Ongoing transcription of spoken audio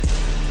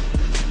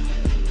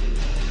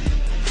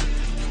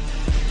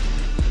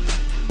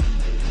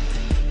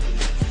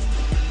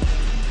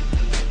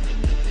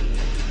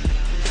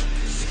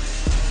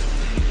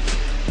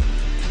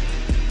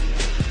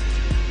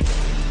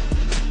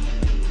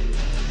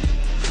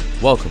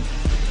Welcome,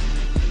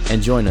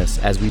 and join us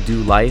as we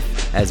do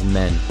life as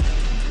men,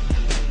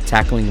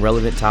 tackling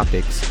relevant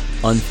topics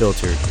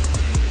unfiltered,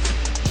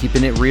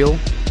 keeping it real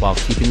while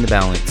keeping the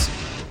balance.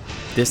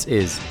 This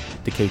is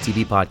the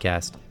KTB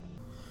Podcast.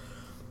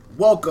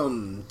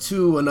 Welcome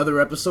to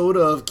another episode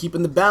of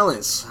Keeping the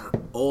Balance,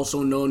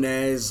 also known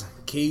as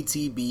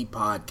KTB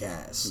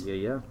Podcast.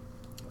 Yeah.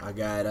 I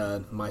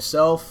got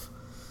myself,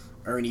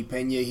 Ernie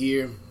Pena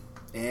here,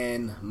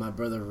 and my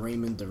brother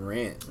Raymond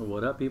Durant.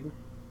 What up, people?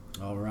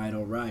 All right.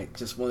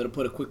 Just wanted to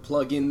put a quick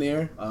plug in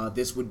there.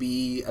 This would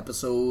be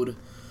episode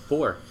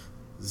 004.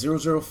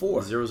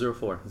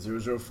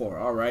 004.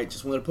 All right.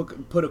 Just wanted to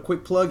put a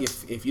quick plug.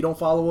 If you don't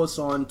follow us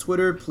on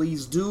Twitter,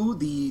 please do.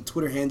 The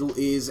Twitter handle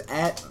is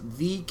at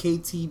the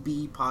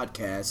KTB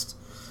Podcast.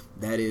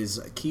 That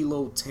is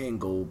Kilo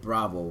Tango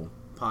Bravo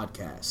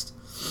Podcast.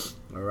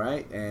 All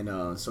right,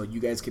 and so you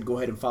guys could go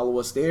ahead and follow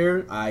us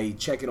there. I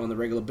check it on the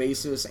regular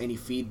basis. Any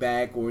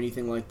feedback or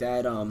anything like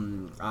that,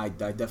 I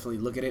definitely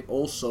look at it.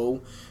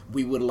 Also,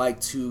 we would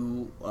like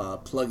to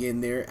plug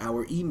in there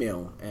our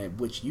email, at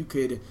which you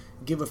could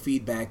give a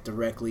feedback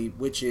directly,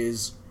 which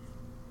is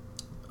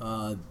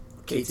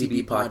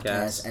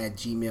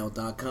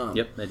ktbpodcast@gmail.com.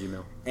 Yep, at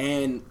Gmail.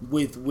 And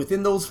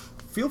within those,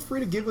 feel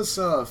free to give us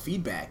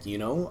feedback. You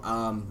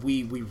know,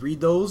 we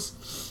read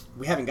those.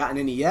 We haven't gotten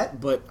any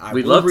yet, but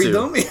We'd love read to.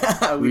 them.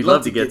 Yeah, we'd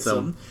love to get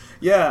some.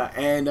 Yeah,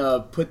 and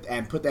put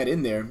that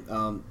in there.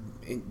 And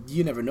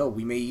you never know.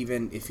 We may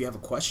even, if you have a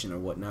question or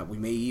whatnot, we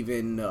may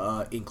even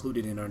include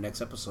it in our next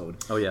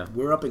episode. Oh yeah,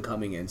 we're up and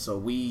coming, and so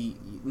we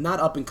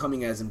not up and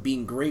coming as in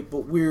being great,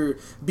 but we're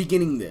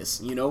beginning this,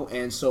 you know,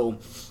 and so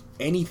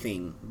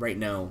anything right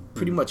now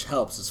pretty much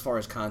helps as far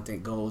as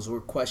content goes,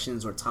 or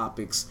questions or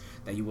topics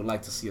that you would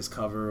like to see us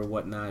cover or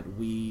whatnot.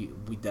 We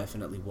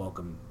definitely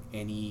welcome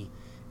any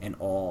and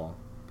all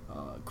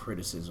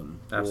criticism.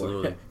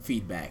 Absolutely. Or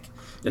feedback.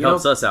 It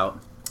helps us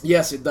out.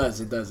 Yes, it does.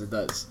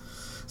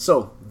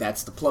 So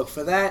that's the plug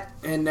for that,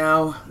 and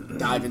now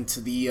dive into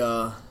the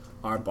our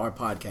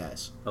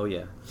podcast. Oh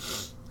yeah.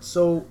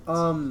 So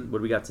what do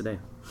we got today?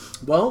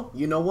 Well,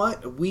 you know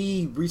what?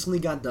 We recently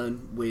got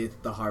done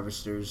with the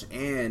Harvesters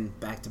and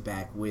back to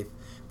back with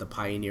the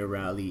Pioneer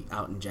Rally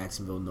out in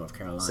Jacksonville, North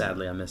Carolina.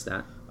 Sadly, I missed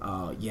that.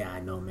 Yeah,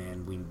 I know,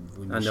 man. We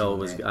I know it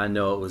was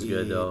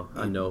good though.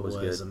 I know it was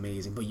good. It was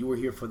amazing. But you were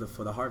here for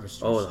the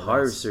Harvesters. Oh, the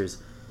Harvesters.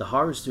 The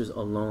Harvesters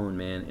alone,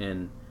 man,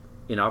 and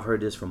you know, I've heard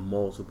this from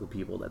multiple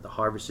people that the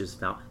Harvesters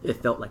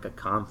felt like a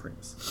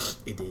conference.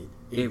 It did.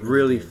 It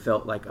really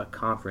felt like a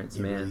conference,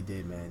 man. It really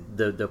did, man.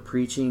 The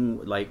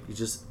preaching, like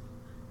just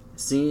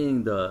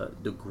seeing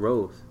the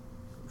growth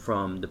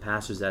from the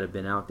pastors that have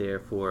been out there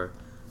for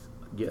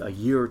a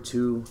year or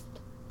two,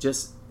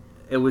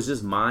 it was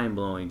just mind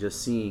blowing.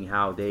 Just seeing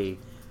how they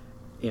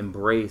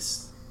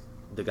embraced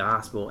the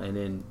gospel, and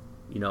then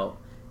you know,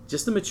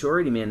 just the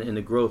maturity, man, and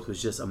the growth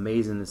was just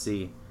amazing to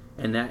see.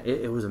 And that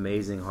it was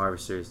amazing.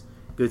 Harvesters,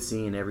 good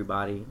seeing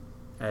everybody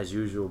as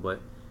usual, but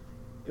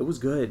it was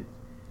good.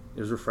 It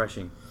was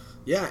refreshing.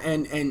 Yeah,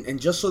 and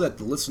just so that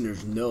the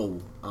listeners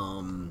know,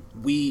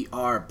 we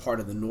are part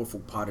of the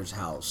Norfolk Potter's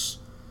House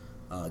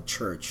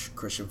Church,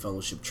 Christian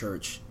Fellowship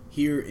Church,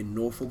 here in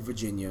Norfolk,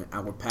 Virginia.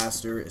 Our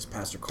pastor is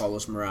Pastor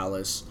Carlos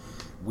Morales.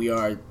 We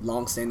are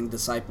long-standing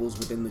disciples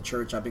within the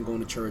church. I've been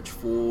going to church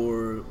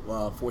for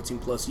 14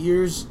 plus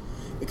years.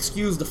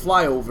 Excuse the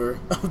flyover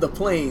of the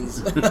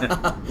planes.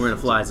 We're in a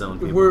fly zone.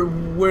 People.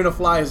 We're in a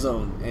fly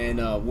zone, and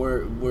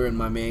we're in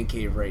my man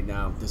cave right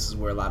now. This is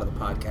where a lot of the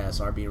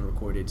podcasts are being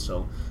recorded.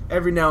 So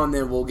every now and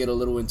then we'll get a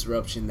little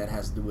interruption that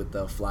has to do with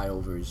the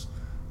flyovers.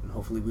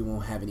 Hopefully we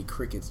won't have any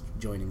crickets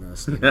joining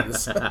us.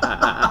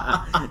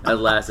 That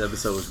last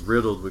episode was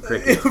riddled with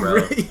crickets,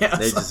 bro. Yeah,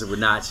 they just would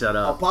not shut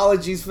up.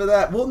 Apologies for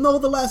that. Well, no,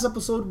 the last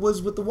episode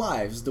was with the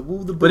wives, the woo,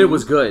 the boo. But it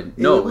was good.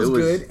 No, it was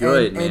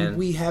good, man. And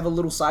we have a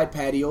little side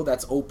patio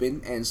that's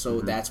open, and so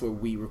that's where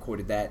we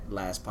recorded that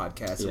last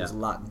podcast. It was a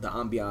lot. The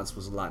ambiance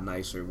was a lot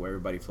nicer, where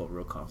everybody felt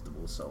real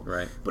comfortable. So,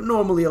 right. But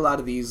normally, a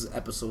lot of these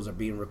episodes are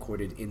being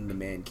recorded in the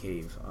man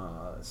cave.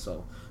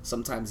 So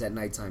sometimes at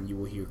nighttime, you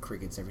will hear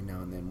crickets every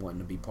now and then wanting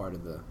to be part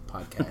of the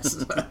podcast.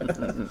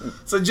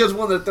 So just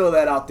wanted to throw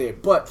that out there.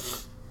 But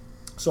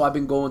so I've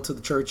been going to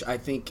the church. I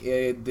think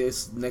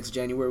this next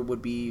January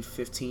would be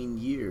 15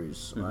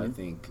 years. I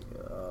think.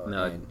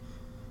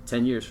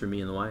 10 years for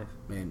me and the wife.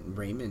 Man,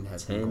 Raymond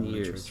has been going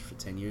to church for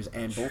 10 years,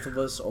 and both of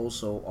us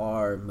also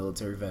are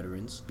military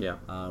veterans. Yeah,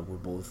 we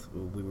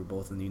were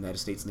both in the United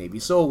States Navy.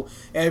 So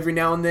every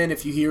now and then,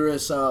 if you hear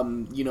us,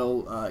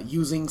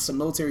 using some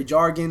military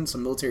jargon,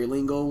 some military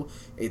lingo,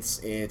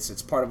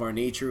 it's part of our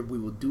nature. We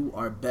will do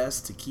our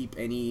best to keep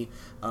any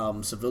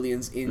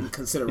civilians in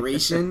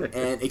consideration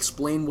and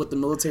explain what the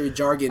military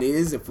jargon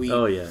is. If we,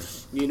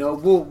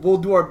 we'll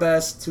do our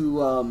best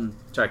to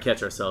try to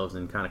catch ourselves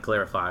and kind of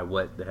clarify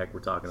what the heck we're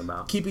talking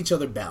about. Keep each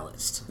other balanced.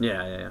 honest.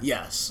 Yeah.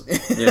 Yes.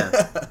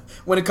 Yeah.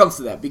 When it comes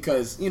to that,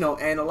 because, you know,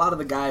 and a lot of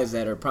the guys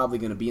that are probably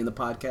going to be in the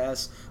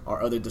podcast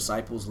are other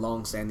disciples,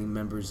 long-standing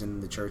members in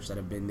the church that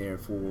have been there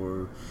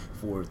for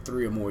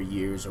 3 or more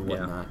years or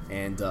whatnot.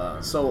 And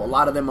so a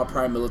lot of them are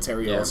prior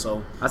military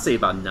also. I'd say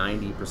about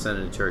 90%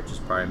 of the church is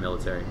prior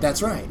military.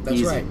 That's right. That's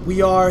Easy. right.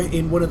 We are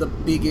in one of the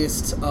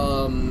biggest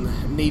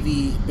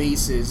Navy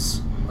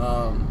bases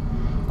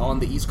on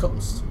the East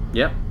Coast.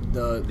 Yep.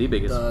 The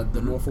biggest.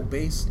 The Norfolk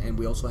base, and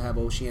we also have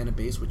Oceana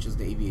base, which is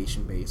the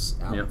aviation base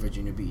out Yep. in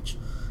Virginia Beach.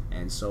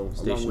 And so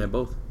Stationed at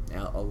both.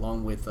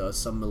 Along with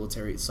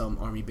some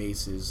Army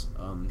bases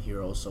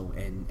here also,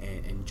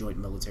 and joint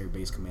military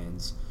base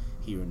commands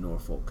here in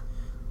Norfolk.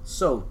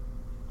 So,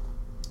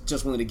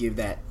 just wanted to give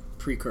that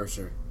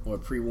precursor or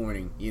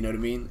pre-warning, you know what I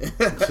mean?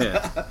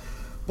 Yeah.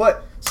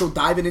 But, so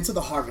diving into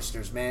the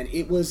Harvesters, man,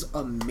 it was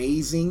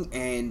amazing,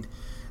 and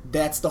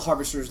that's the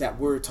Harvesters that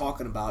we're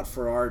talking about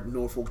for our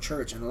Norfolk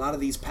church. And a lot of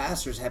these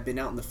pastors have been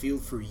out in the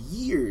field for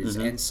years,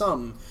 and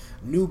some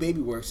new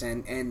baby works,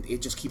 and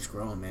it just keeps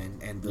growing, man.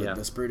 And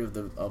the spirit of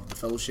the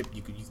fellowship,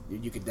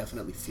 you could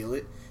definitely feel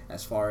it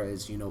as far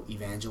as, you know,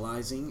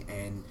 evangelizing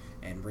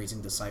and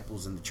raising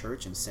disciples in the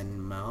church and sending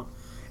them out.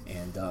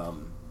 And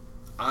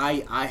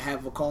I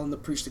have a calling to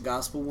preach the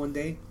gospel one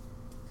day.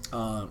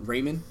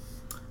 Raymond?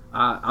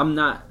 I'm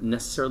not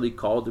necessarily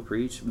called to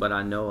preach, but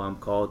I know I'm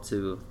called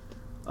to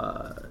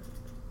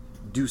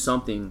do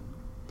something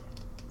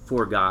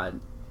for God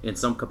in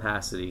some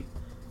capacity,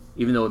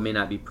 even though it may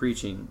not be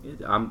preaching.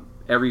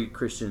 Every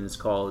Christian is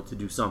called to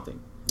do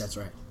something. That's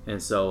right.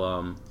 And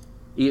so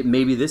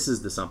maybe this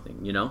is the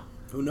something, you know?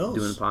 Who knows?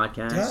 Doing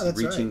podcasts, Yeah, that's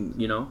reaching, right.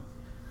 you know,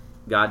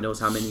 God knows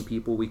how many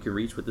people we can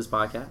reach with this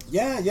podcast.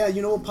 Yeah,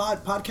 you know,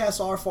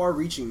 podcasts are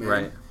far-reaching, man.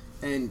 Right.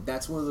 And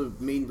that's one of the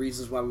main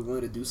reasons why we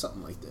wanted to do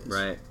something like this.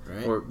 Right.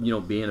 Right. Or, you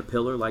know, being a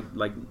pillar like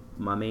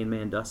my main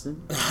man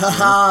Dustin.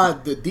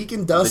 The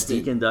Deacon Dustin.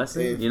 The Deacon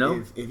Dustin, you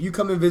know? If you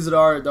come and visit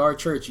our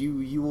church,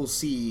 you will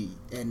see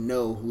and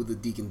know who the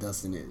Deacon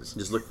Dustin is.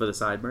 Just look for the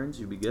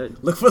sideburns, you'll be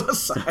good. Look for the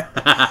side.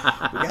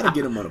 We got to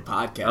get him on a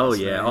podcast. Oh,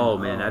 yeah. Man. Oh,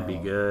 man, that'd be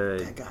good.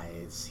 That guy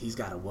he's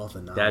got a wealth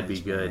of knowledge. That'd be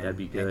good. Man. That'd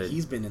be good. And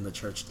he's been in the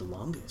church the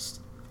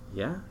longest.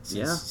 Yeah,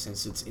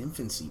 Since its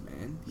infancy,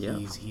 man. Yeah.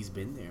 He's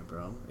been there,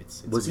 bro.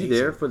 It's was amazing. he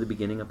there for the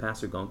beginning of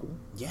Pastor Gunkel?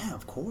 Yeah,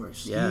 of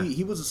course. Yeah.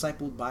 He was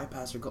discipled by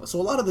Pastor Gunkel.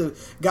 So a lot of the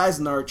guys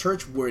in our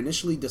church were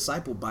initially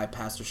discipled by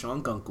Pastor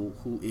Sean Gunkel,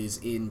 who is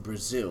in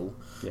Brazil.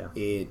 Yeah.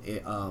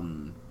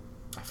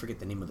 I forget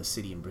the name of the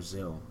city in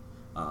Brazil.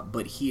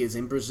 But he is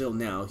in Brazil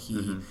now.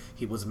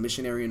 He was a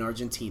missionary in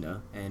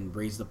Argentina and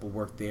raised up a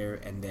work there,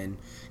 and then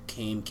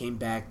came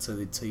back to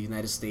the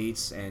United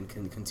States and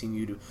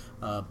continue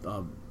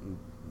to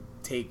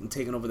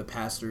taken over the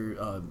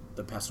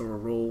pastoral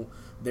role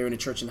there in a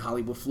church in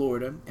Hollywood,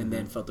 Florida, and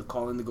then felt the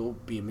calling to go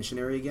be a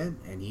missionary again,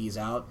 and he's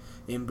out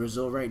in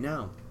Brazil right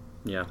now.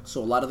 Yeah.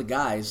 So a lot of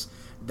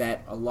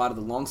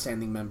the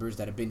long-standing members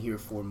that have been here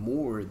for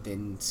more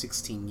than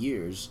 16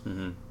 years,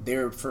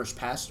 their first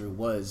pastor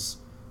was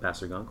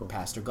Pastor Gunkel.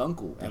 Pastor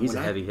Gunkel. And He's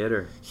a heavy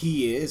hitter.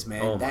 He is,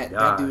 man. Oh that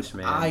gosh, dude,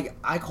 man.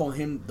 I call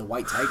him the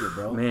White Tiger,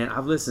 bro. Man,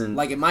 I've listened.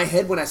 Like in my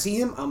head when I see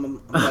him,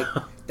 I'm like,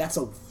 that's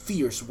a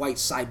fierce white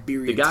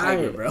Siberian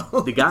tiger,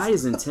 bro. The guy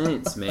is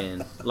intense,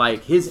 man.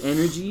 Like his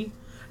energy,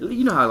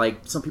 you know how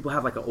like some people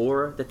have like an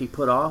aura that they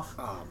put off.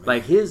 Oh, man.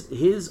 Like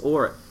his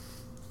aura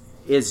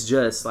is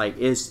just like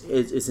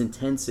it's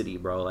intensity,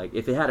 bro. Like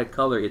if it had a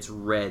color, it's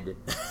red.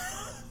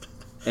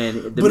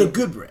 And But a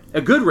good red. A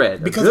good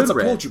red. Because it's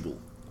approachable.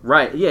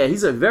 Right, yeah,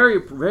 he's a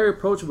very, very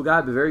approachable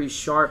guy, but very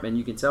sharp, and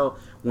you can tell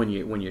when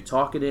you're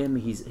talking to him,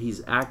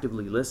 he's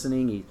actively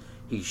listening.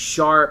 He's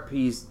sharp.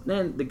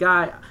 The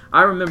guy.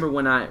 I remember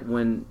when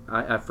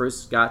I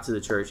first got to the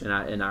church and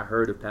I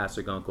heard of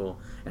Pastor Gunkel,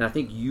 and I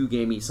think you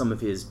gave me some of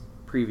his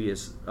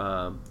previous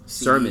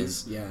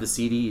sermons, the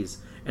CDs,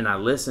 and I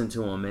listened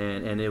to him,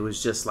 man, and it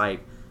was just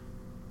like,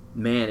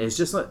 man, it's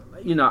just like,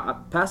 you know,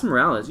 Pastor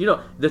Morales. You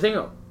know,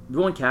 the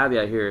one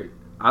caveat here,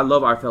 I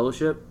love our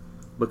fellowship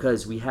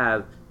because we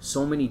have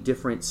so many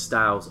different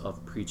styles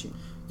of preaching.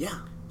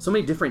 Yeah. So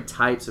many different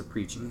types of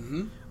preaching.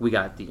 Mm-hmm. We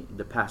got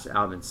the Pastor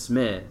Alvin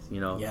Smith,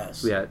 you know.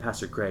 Yes. We have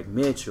Pastor Greg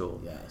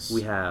Mitchell. Yes.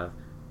 We have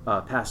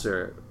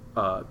Pastor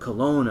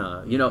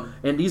Colonna, you know.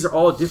 And these are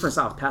all different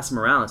styles. Pastor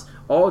Morales,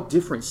 all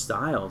different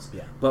styles.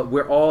 Yeah. But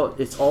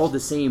it's all the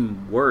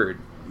same word.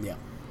 Yeah.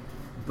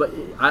 But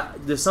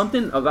there's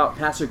something about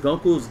Pastor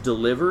Gunkel's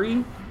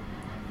delivery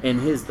and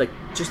his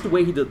just the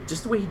way he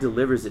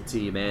delivers it to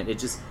you, man.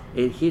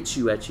 It hits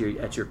you at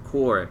your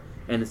core,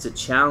 and it's a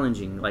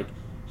challenging, like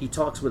he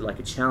talks with like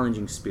a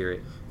challenging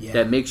spirit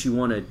that makes you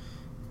want to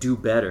do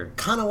better.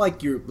 Kind of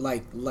like your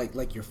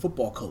your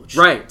football coach,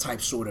 right?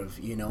 Type sort of,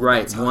 you know.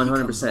 Right,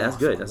 100%. That's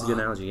good. That's a good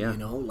analogy. Yeah. You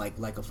know,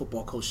 like a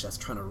football coach that's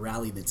trying to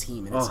rally the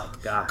team, and it's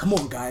like, gosh. Come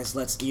on, guys,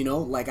 let's, you know,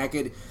 like I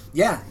could,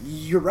 yeah,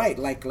 you're right.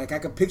 Like I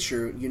could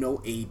picture, you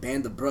know, a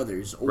band of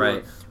brothers,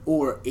 or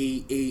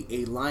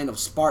a line of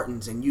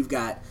Spartans, and you've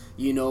got,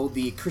 you know,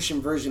 the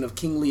Christian version of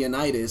King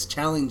Leonidas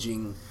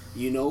challenging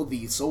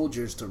the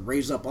soldiers to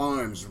raise up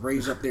arms,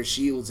 raise up their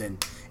shields,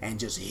 and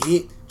just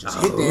hit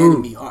the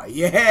enemy hard.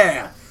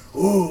 Yeah.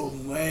 Oh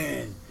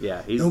man.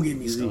 Yeah. Don't get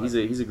me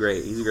started. He's a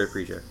great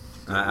preacher.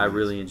 I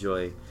really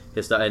enjoy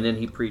his stuff. And then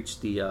he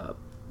preached the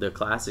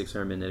classic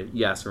sermon that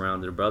he asked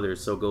around to the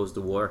brothers. So goes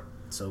the war.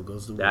 So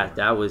goes the war.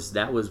 That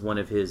was one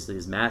of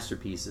his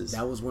masterpieces.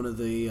 That was one of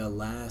the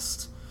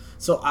last.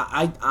 So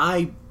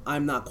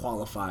I'm not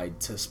qualified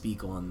to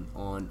speak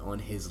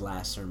on his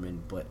last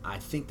sermon, but I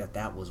think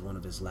that was one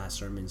of his last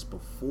sermons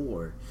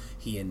before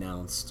he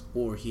announced,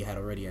 or he had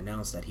already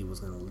announced, that he was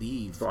going to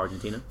leave for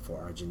Argentina.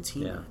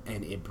 Yeah.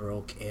 And it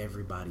broke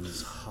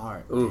everybody's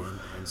heart. Oof. Man.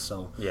 And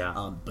so,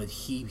 yeah. But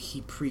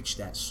he preached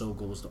that. So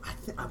goes the.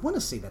 I want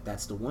to say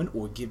that's the one,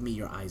 or Give Me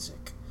Your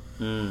Isaac.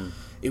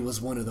 It was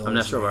one of those. I'm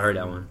not sure if I heard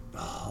that one.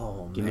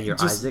 Oh, Give me your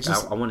Isaac.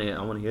 I want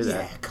to hear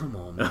that. Yeah, come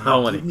on, man. I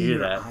want to hear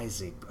that.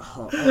 Isaac.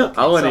 Oh,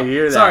 okay. I want to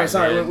hear that.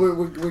 Sorry.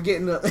 We're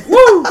getting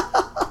woo.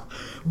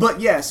 But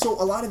yeah,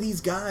 so a lot of these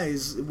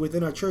guys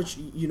within our church,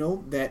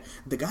 that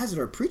the guys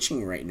that are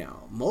preaching right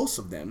now, most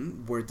of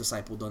them were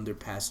discipled under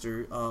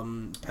Pastor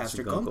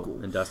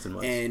Gunkel, and Dustin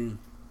was.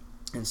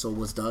 And so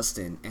was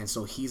Dustin, and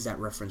so he's that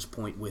reference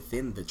point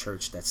within the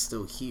church that's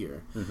still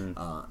here.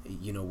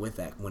 With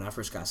that, when I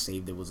first got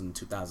saved, it was in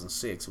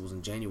 2006. It was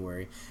in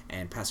January,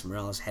 and Pastor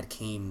Morales had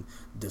came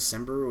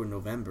December or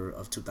November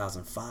of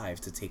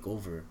 2005 to take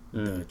over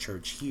the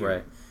church here.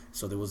 Right.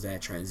 So there was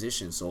that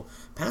transition. So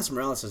Pastor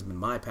Morales has been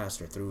my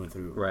pastor through and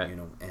through. Right.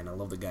 And I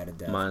love the guy to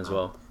death. Mine as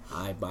well.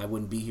 I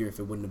wouldn't be here if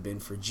it wouldn't have been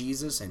for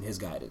Jesus and his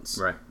guidance.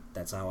 Right.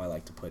 That's how I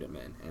like to put it,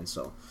 man. And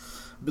so.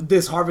 But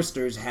this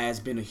Harvesters has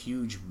been a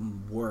huge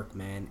work,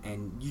 man,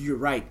 and you're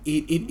right.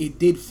 It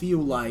did feel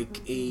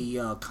like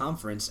a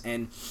conference,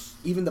 and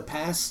even the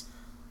past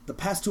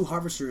two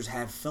Harvesters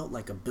have felt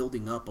like a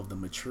building up of the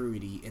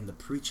maturity in the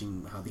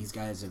preaching, how these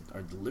guys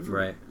are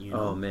delivering. Right.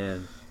 Oh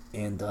man.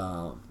 And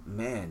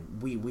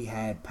we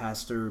had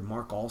Pastor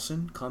Mark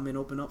Olson come and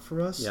open up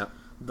for us. Yeah.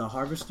 The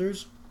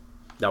Harvesters.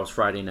 That was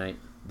Friday night.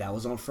 That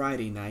was on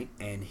Friday night,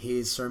 and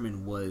his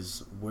sermon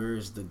was,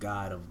 "Where's the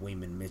God of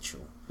Wayman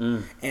Mitchell?"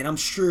 And I'm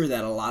sure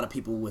that a lot of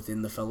people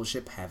within the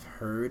fellowship have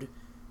heard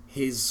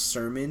his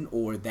sermon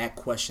or that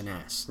question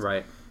asked.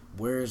 Right.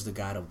 Where's the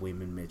God of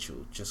Wayman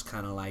Mitchell? Just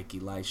kind of like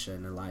Elisha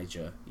and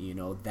Elijah,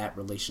 that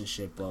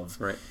relationship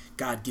of, right.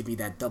 God, give me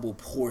that double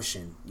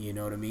portion, you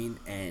know what I mean?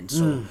 And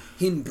so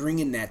him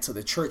bringing that to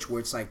the church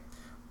where it's like,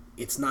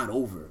 it's not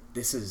over.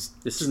 This is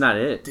not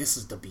it. This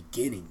is the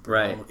beginning,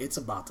 bro. Right. It's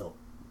about to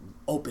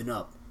open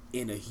up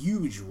in a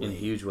huge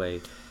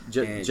way.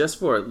 Just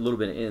for a little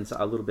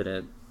bit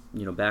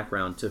of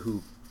background to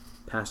who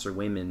Pastor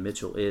Wayman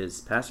Mitchell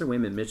is. Pastor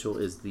Wayman Mitchell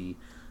is the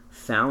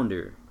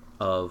founder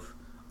of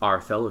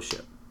our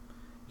fellowship.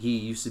 He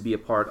used to be a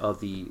part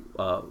of the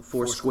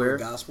Foursquare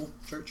Gospel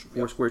Church,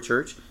 Foursquare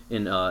Church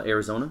in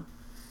Arizona,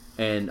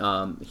 and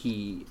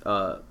he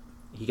got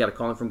a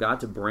calling from God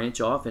to branch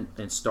off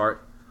and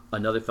start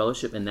another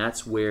fellowship, and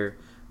that's where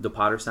the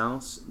Potter's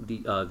House,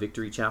 the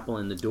Victory Chapel,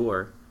 and the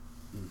Door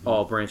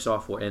all branched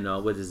off for. And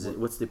what is it?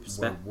 What's the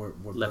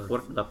La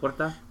Puerta? La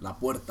Puerta. La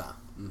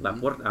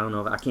Puerta. I don't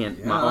know. I can't.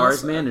 Yeah, my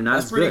R's, man, and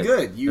that's pretty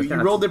good. You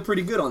rolled it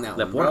pretty good on that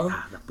one, bro.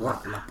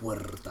 La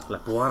Puerta. La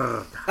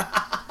Puerta.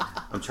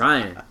 I'm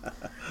trying.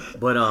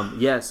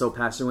 But so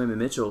Pastor Wayman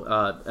Mitchell,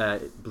 I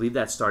believe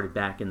that started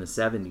back in the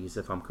 70s,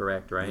 if I'm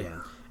correct, right? Yeah.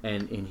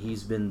 And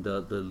he's been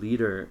the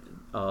leader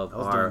of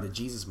during the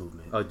Jesus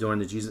movement. During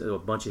the Jesus, a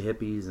bunch of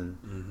hippies,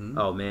 and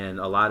oh man,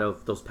 a lot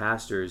of those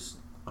pastors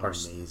are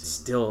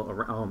still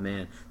around. Oh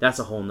man, that's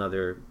a whole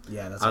nother.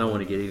 Yeah, I don't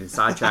want to get even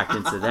sidetracked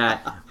into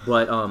that.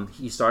 But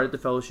he started the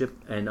fellowship,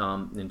 and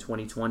in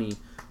 2020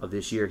 of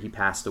this year, he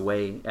passed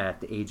away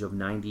at the age of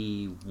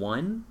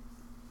 91.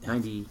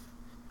 90.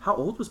 How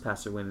old was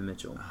Pastor Wayman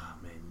Mitchell? Oh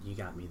man, you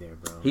got me there,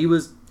 bro. He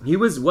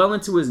was well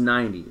into his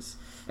 90s,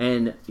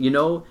 and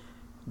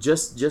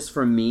just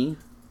for me,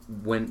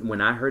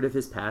 when I heard of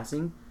his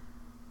passing,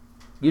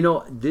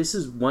 this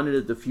is one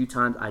of the few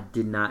times I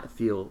did not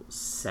feel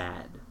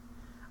sad.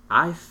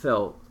 I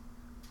felt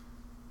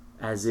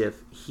as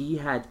if he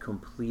had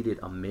completed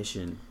a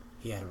mission.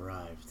 He had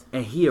arrived,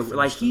 and he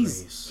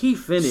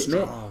finished,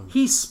 strong. Man.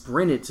 He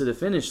sprinted to the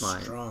finish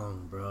line.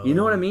 Strong, bro. You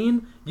know what I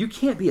mean? You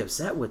can't be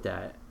upset with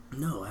that.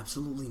 No,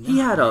 absolutely not. He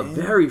had a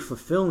very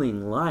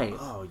fulfilling life.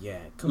 Oh yeah,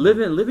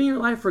 living your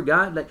life for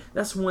God. Like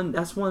that's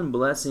one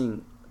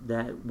blessing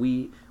that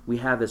we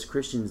have as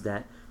Christians.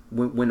 That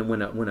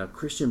when a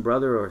Christian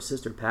brother or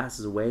sister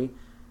passes away,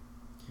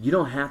 you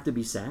don't have to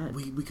be sad.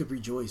 We could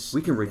rejoice.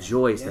 We can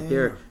rejoice that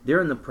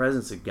they're in the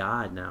presence of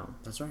God now.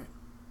 That's right.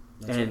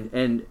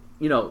 And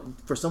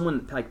for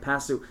someone like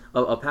Pastor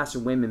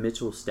Wayman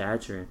Mitchell's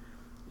stature,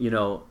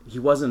 he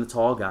wasn't a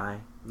tall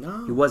guy.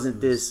 No, he wasn't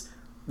this.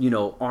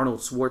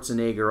 Arnold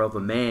Schwarzenegger of a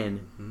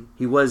man. Mm-hmm.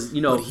 He was,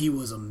 But he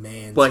was a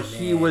man. But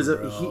he was a.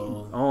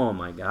 Oh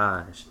my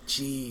gosh.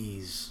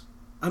 Jeez.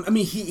 I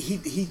mean,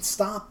 he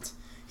stopped.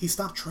 He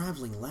stopped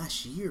traveling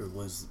last year.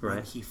 Was right.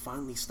 When he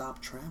finally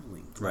stopped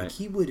traveling. Right. Like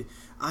he would.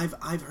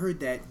 I've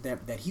heard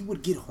that he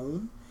would get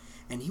home,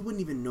 and he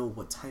wouldn't even know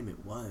what time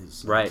it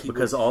was. Right,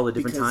 because all the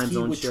different time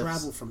zone shifts. He would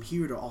travel from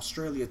here to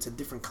Australia to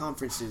different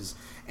conferences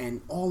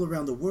and all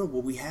around the world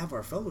where we have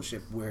our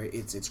fellowship where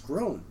it's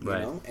grown, you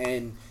know,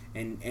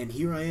 and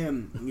here I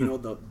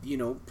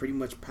am, pretty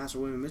much Pastor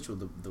William Mitchell,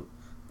 the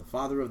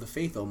father of the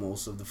faith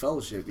almost of the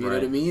fellowship, you know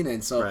what I mean?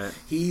 And so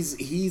he's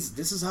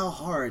this is how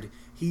hard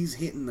he's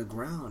hitting the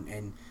ground,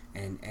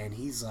 and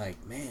he's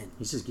like, man,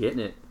 he's just getting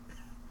it.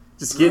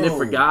 Just getting it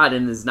for God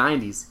in his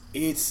 90s.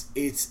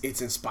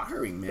 It's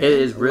inspiring, man. It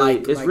is really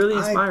really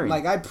inspiring.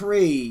 I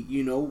pray,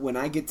 when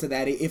I get to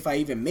that, if I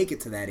even make it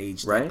to that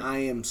age, that I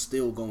am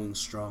still going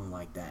strong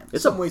like that.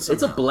 It's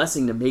a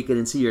blessing to make it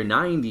into your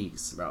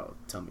 90s, bro.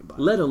 Tell me about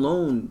it. Let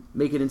alone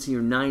make it into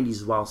your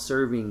 90s while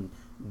serving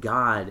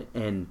God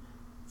and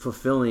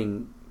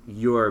fulfilling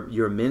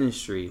your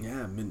ministry.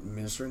 Yeah,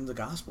 ministering the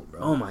gospel, bro.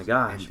 Oh my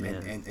gosh,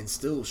 man. And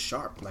still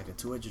sharp like a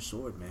two-edged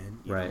sword, man.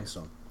 You right.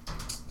 know,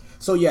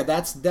 so yeah,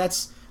 that's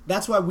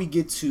why we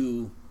get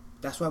to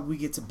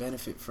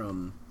benefit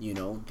from,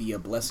 the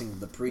blessing of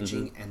the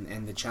preaching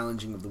and the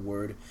challenging of the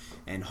word,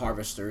 and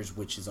harvesters,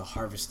 which is a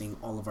harvesting.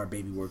 All of our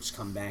baby works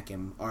come back,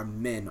 and our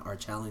men are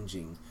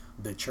challenging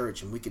the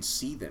church, and we could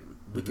see them.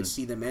 We could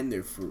see them and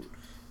their fruit.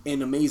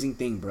 An amazing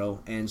thing, bro.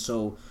 And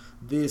so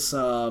this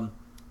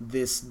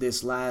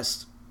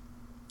last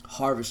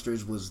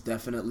harvesters was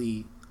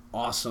definitely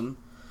awesome.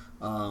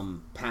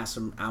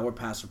 Pastor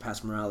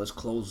Morales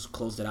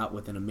closed it out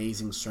with an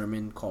amazing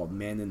sermon called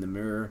Man in the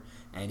Mirror,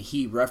 and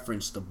he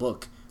referenced the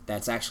book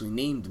that's actually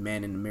named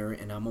Man in the Mirror,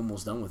 and I'm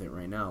almost done with it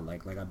right now.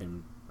 Like I've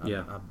been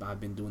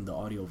doing the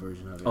audio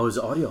version of it. Oh, is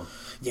it audio?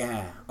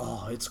 Yeah.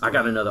 Oh, it's great. I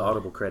got another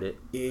Audible credit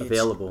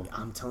available.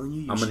 I'm telling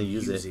you, I'm going to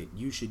use it.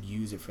 You should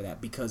use it for that,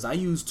 because I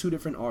use two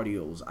different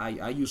audios.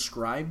 I use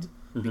Scribd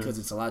because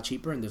it's a lot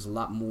cheaper and there's a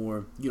lot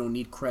more. You don't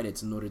need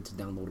credits in order to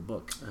download a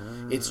book.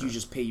 It's you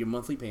just pay your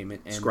monthly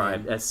payment. And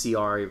Scribd,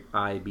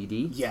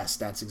 Scribd. Yes,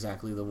 that's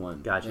exactly the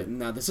one. Gotcha.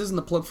 Now this isn't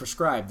a plug for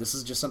Scribd. This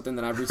is just something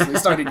that I've recently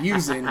started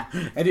using.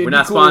 And we're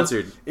not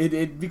sponsored.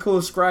 It'd be cool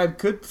if Scribd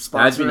could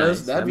sponsor us.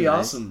 Nice. That'd be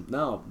awesome.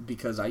 No,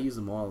 because I use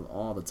them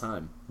all the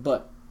time.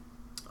 But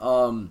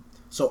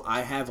so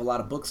I have a lot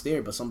of books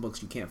there, but some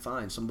books you can't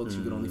find. Some books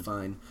you can only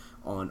find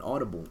on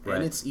Audible,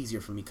 and it's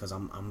easier for me because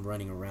I'm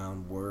running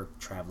around, work,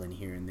 traveling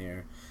here and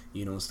there,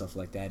 and stuff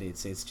like that.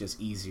 It's just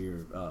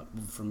easier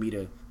for me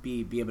to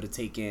be able to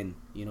take in,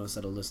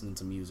 instead of listening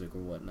to music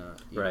or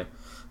whatnot. Right.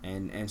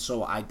 And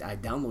so I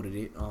downloaded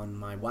it on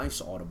my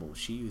wife's Audible.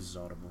 She uses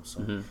Audible,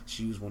 so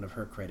she used one of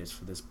her credits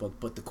for this book.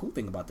 But the cool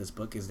thing about this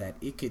book is that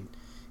it's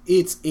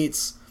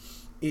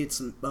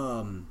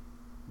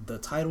the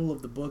title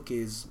of the book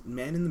is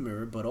Man in the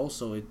Mirror, but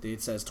also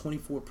it says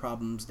 24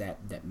 problems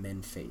that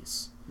men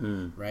face,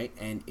 right?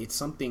 And it's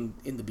something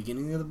in the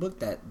beginning of the book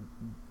that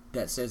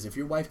says if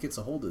your wife gets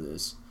a hold of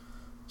this,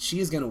 she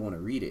is going to want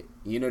to read it.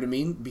 You know what I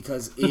mean?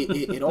 Because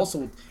it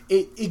also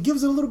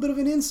gives it a little bit of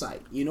an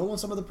insight, on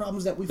some of the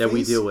problems that we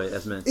deal with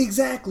as men.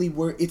 Exactly,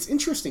 where it's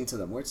interesting to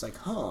them, where it's like,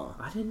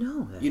 I didn't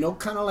know that.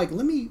 Kind of like,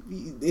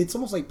 it's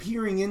almost like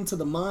peering into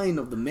the mind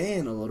of the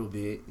man a little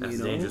bit. That's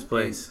a dangerous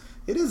place.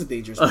 It is a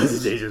dangerous place.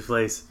 It's a dangerous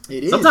place.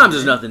 It is. Sometimes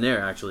there's nothing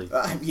there, actually.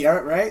 Yeah,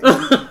 right?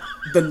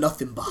 The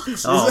nothing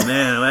box. Oh,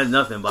 man, that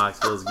nothing box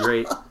feels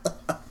great.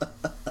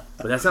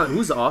 But that's not...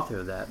 Who's the author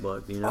of that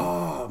book, do you know?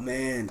 Oh,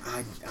 man,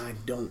 I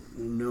don't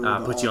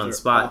know. Put you on the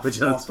spot. Put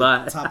you on the spot.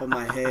 Off the top of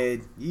my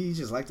head. You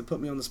just like to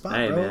put me on the spot,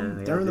 bro.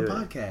 Man, during the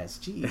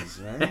podcast. Jeez,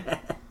 man.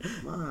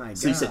 My God.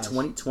 So you said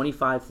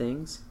 25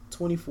 things?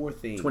 24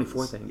 things.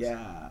 24 things.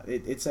 Yeah.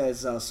 It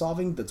says,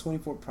 solving the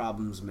 24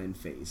 problems men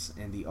face.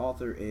 And the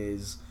author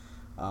is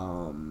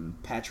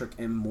Patrick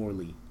M.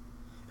 Morley.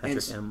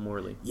 M.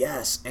 Morley.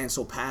 Yes, and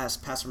so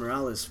Pastor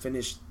Morales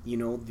finished,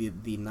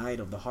 the night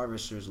of the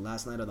harvesters,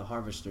 last night of the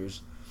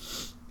harvesters,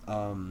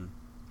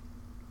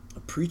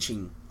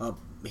 preaching.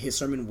 His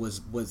sermon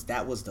was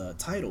the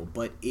title,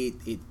 but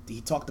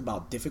he talked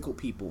about difficult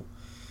people.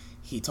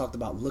 He talked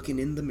about looking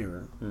in the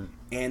mirror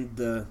and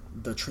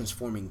the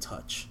transforming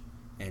touch,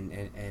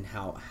 and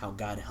how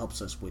God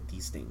helps us with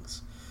these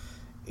things.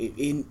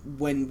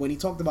 When he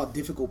talked about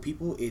difficult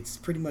people, it's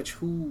pretty much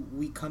who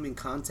we come in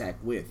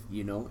contact with,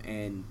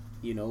 and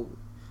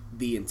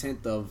the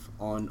intent of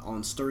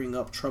on stirring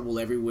up trouble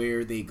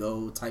everywhere they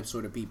go type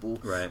sort of people.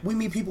 Right. We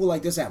meet people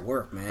like this at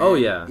work, man. Oh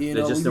yeah, they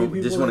just want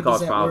to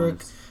cause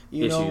problems,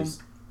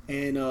 issues,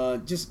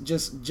 and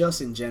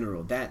just in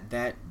general.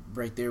 That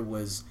right there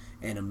was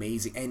an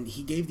amazing. And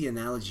he gave the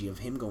analogy of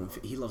him going.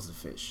 He loves to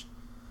fish.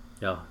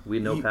 Yeah, we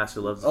know Pastor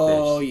loves to fish.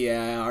 Oh,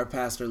 yeah, our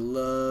pastor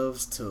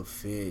loves to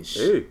fish.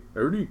 Hey,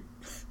 Ernie, you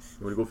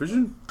want to go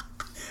fishing?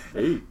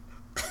 Hey,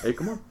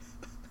 come on.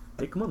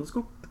 Hey, come on, let's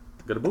go.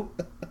 Got a boat.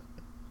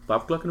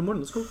 5 o'clock in the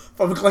morning, let's go.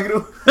 5 o'clock in the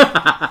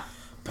morning.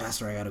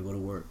 Pastor, I got to go to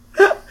work.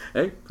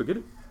 Hey, forget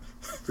it.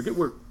 Forget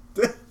work.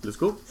 Let's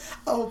go.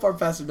 I hope our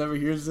pastor never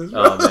hears this.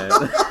 Oh,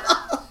 man.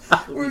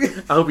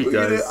 I hope he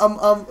does. I'm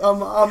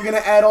gonna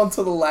add on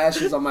to the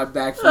lashes on my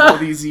back for all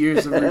these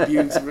years of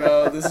rebukes,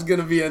 bro. This is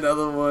gonna be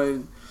another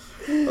one.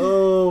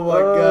 Oh my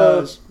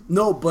gosh.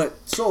 No,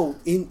 but so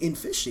in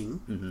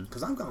fishing,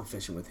 because I've gone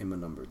fishing with him a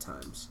number of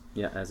times.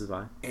 Yeah, as is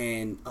I.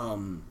 And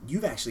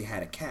you've actually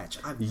had a catch.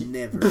 I've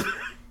never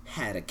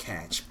had a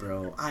catch,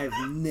 bro.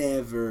 I'm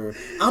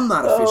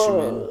not a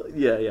fisherman.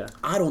 Yeah.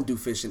 I don't do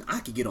fishing. I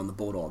could get on the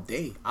boat all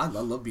day. I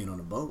love being on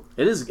the boat.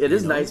 It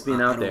is nice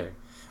being out there.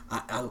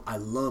 I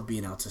love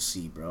being out to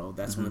sea, bro.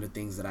 That's one of the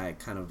things that I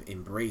kind of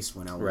embraced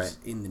when I was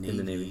in the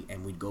Navy,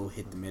 and we'd go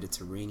hit the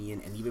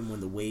Mediterranean, and even when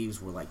the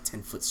waves were like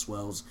 10-foot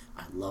swells,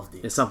 I loved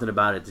it. It's something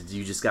about it that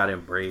you just gotta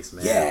embrace,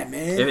 man. Yeah,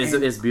 man.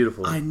 It's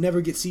beautiful. I never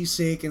get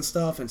seasick and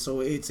stuff, and so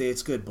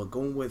it's good. But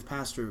going with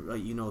Pastor,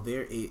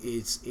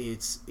 it's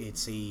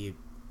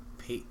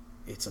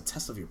a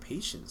test of your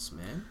patience,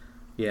 man.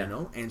 Yeah. You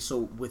know, and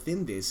so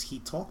within this, he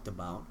talked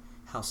about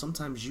how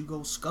sometimes you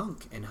go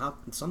skunk, and how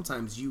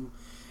sometimes you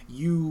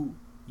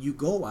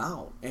go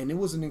out, and it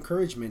was an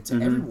encouragement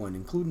to everyone,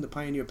 including the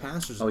pioneer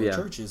pastors of the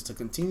churches, to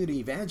continue to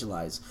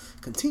evangelize,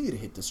 continue to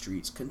hit the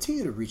streets,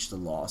 continue to reach the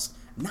lost,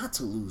 not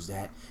to lose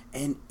that.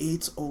 And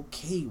it's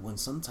okay when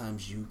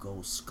sometimes you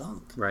go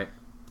skunk, right?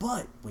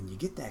 But when you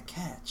get that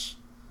catch,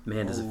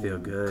 man, does it feel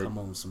good? Come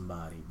on,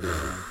 somebody,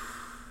 man.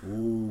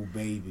 Ooh,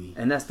 baby.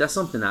 And that's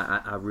something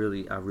I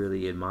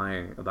really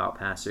admire about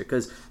Pastor,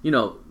 because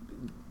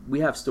we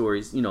have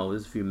stories.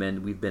 There's a few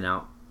men we've been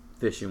out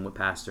fishing with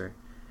Pastor.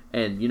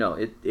 And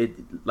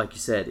it like you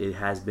said,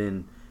 it's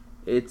been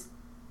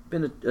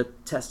a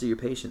test of your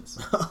patience.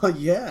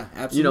 Yeah,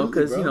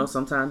 absolutely. Because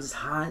sometimes it's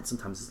hot,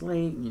 sometimes it's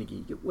late. You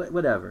get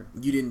whatever.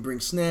 You didn't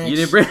bring snacks. You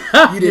didn't bring.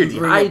 You didn't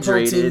bring a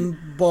protein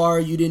bar.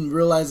 You didn't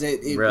realize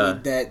that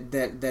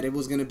it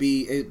was gonna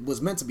be. It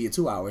was meant to be a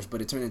 2 hours, but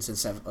it turned into a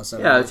 7 hour.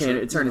 Yeah,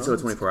 it turned into a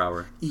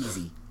 24-hour.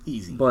 Easy.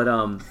 But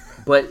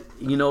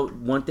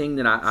one thing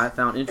that I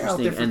found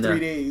interesting, out there for 3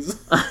 days.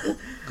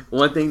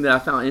 One thing that I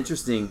found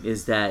interesting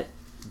is that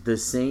the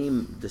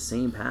same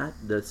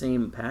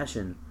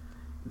passion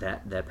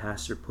that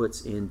Pastor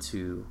puts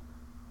into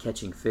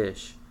catching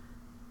fish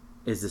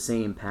is the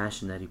same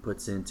passion that he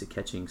puts into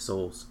catching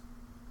souls.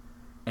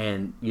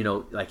 And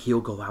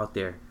he'll go out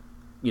there,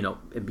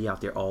 and be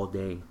out there all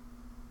day,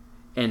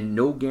 and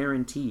no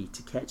guarantee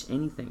to catch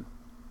anything,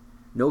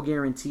 no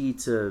guarantee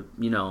to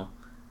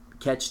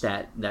catch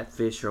that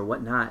fish or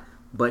whatnot.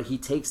 But he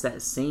takes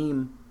that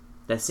same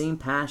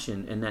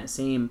passion and that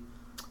same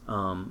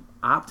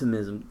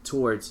optimism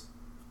towards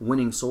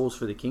winning souls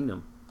for the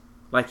kingdom.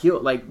 I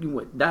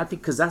think,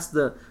 because that's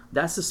the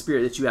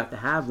spirit that you have to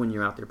have when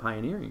you're out there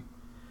pioneering.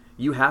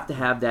 You have to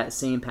have that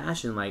same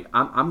passion. Like,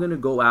 I'm gonna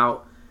go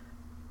out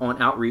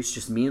on outreach,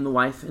 just me and the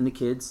wife and the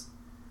kids,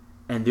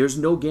 and there's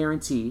no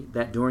guarantee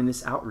that during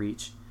this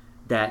outreach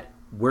that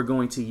we're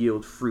going to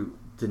yield fruit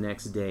the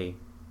next day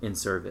in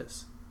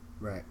service.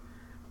 Right.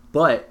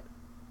 But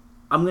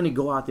I'm gonna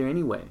go out there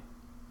anyway.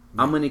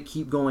 Yeah. I'm gonna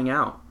keep going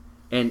out.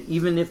 And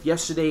even if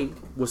yesterday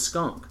was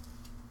skunk,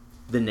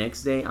 the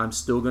next day I'm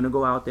still going to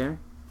go out there,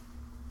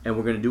 and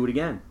we're going to do it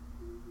again.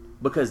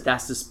 Because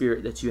that's the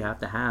spirit that you have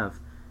to have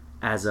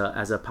as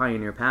a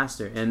pioneer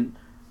pastor. And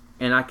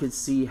I could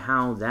see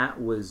how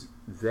that was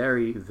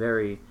very,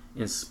 very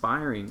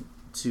inspiring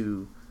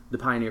to the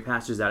pioneer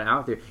pastors that are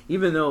out there.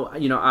 Even though,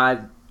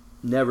 I've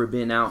never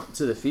been out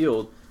to the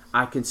field,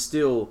 I could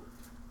still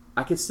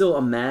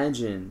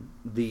imagine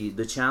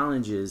the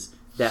challenges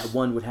that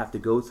one would have to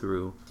go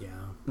through. Yeah.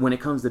 When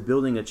it comes to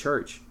building a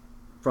church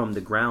from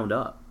the ground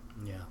up.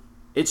 Yeah.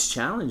 It's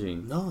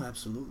challenging. No,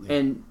 absolutely.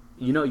 And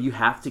you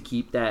have to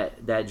keep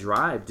that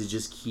drive to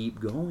just keep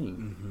going.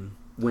 Mm-hmm.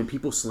 When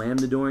people slam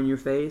the door in your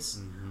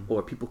face,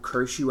 or people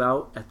curse you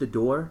out at the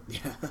door,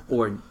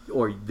 or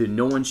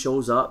no one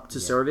shows up to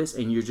service,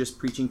 and you're just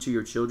preaching to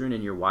your children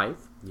and your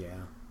wife.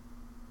 Yeah.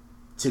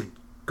 To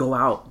go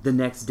out the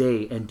next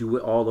day and do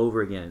it all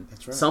over again.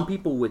 That's right. Some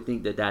people would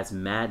think that that's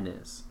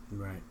madness.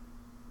 Right.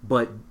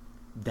 But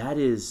that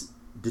is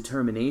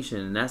determination,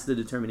 and that's the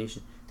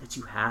determination that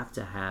you have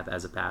to have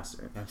as a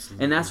pastor.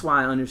 Absolutely. And that's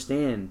why I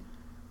understand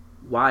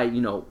why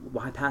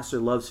Pastor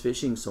loves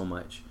fishing so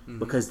much,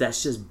 because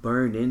that's just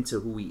burned into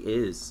who he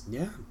is.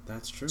 Yeah,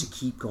 that's true. To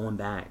keep going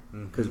back,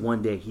 because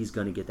one day he's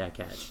gonna get that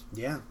catch.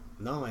 Yeah,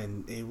 no,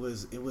 and that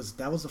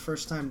was the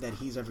first time that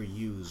he's ever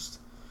used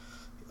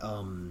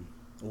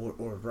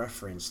or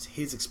referenced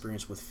his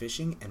experience with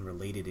fishing and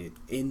related it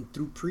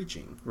through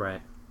preaching.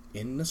 Right.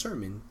 In the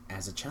sermon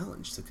as a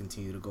challenge to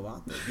continue to go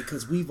out there,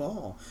 because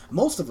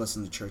most of us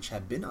in the church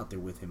have been out there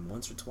with him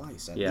once or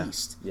twice at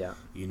least. Yeah.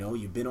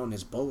 You've been on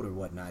his boat or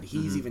whatnot.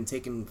 He's even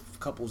taken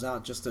couples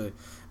out just to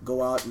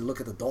go out and look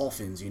at the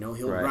dolphins.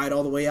 He'll ride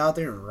all the way out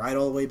there and ride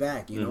all the way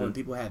back. And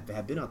people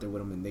have been out there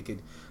with him, and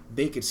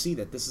they could see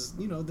that this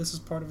is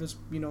part of his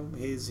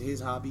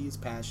his hobby, his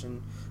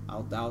passion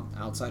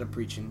outside of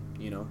preaching.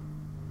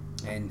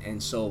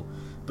 And so,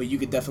 but you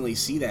could definitely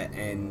see that.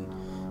 And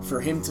for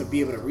him to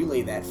be able to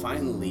relay that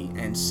finally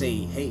and say,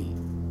 hey,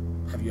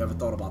 have you ever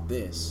thought about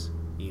this?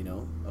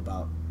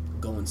 About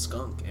going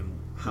skunk and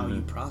how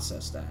you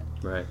process that.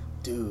 Right.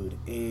 Dude,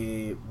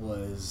 it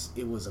was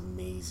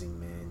amazing,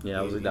 man.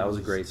 Yeah, that was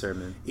a great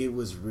sermon. It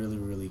was really,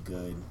 really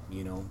good,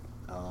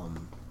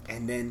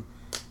 And then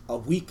a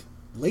week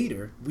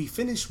later, we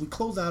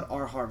closed out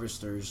our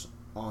harvesters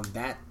on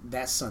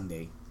that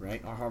Sunday,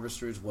 right? Our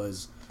harvesters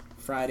was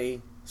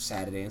Friday,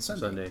 Saturday, and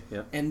Sunday.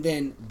 Yeah. And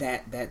then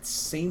that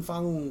same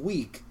following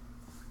week,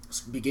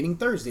 beginning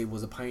Thursday,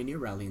 was a Pioneer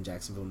Rally in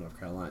Jacksonville, North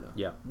Carolina.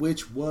 Yeah.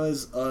 Which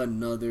was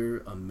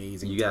another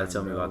amazing You gotta time,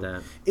 tell me about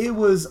that. It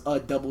was a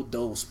double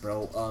dose,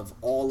 bro, of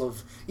all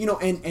of,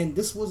 and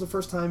this was the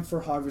first time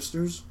for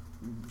harvesters,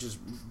 just,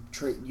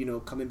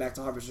 coming back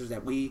to harvesters,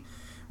 that we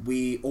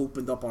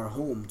opened up our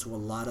home to a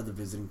lot of the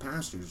visiting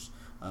pastors.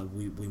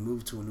 We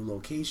moved to a new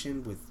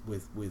location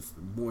with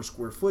more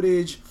square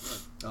footage,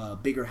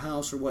 bigger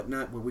house or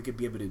whatnot, where we could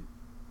be able to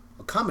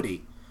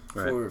accommodate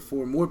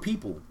for more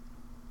people.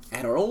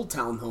 At our old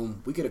town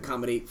home, we could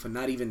accommodate for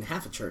not even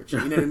half a church. You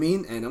know what I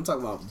mean? And I'm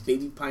talking about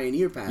baby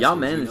pioneer pastors. Y'all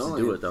managed to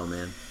do it though,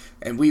 man.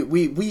 And we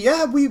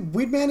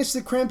managed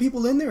to cram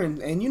people in there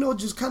and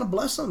just kind of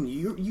bless them.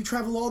 You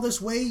travel all this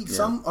way. Yeah.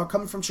 Some are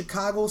coming from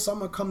Chicago.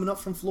 Some are coming up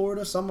from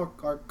Florida. Some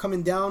are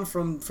coming down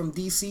from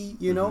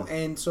DC.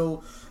 And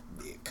so,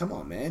 come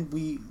on, man.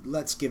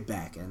 Let's give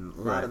back. And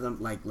a lot of them,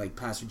 like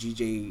Pastor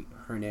GJ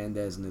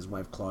Hernandez and his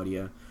wife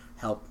Claudia,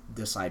 help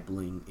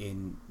discipling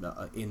in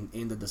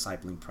the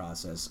discipling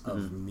process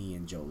of me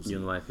and Josie. You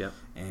and the wife, yeah.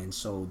 And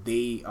so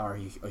they are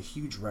a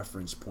huge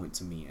reference point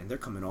to me, and they're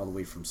coming all the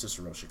way from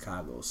Cicero,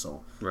 Chicago.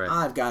 So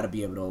I've got to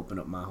be able to open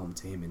up my home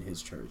to him and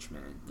his church,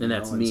 man. And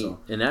that's me.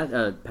 And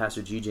that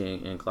Pastor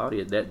GJ and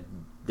Claudia, that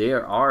they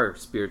are our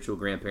spiritual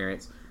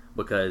grandparents,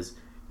 because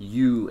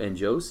you and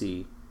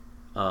Josie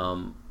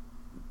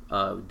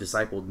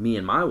discipled me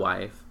and my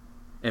wife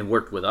and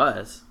worked with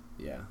us.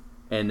 Yeah.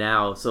 And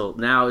now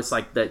it's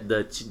like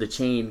the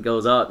chain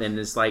goes up, and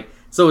it's like,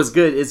 so it's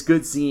good. It's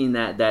good seeing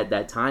that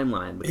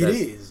timeline. Because,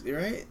 it is,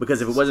 right?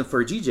 Because if it wasn't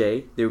for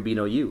GJ, there would be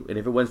no you, and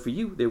if it wasn't for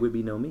you, there would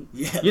be no me.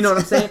 Yes. You know what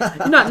I'm saying?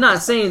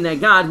 not saying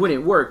that God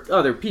wouldn't work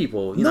other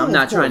people. No, I'm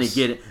not trying to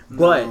get it,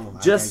 but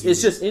it's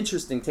just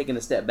interesting taking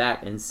a step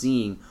back and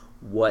seeing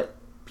what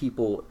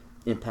people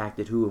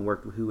impacted who and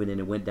worked with who, and then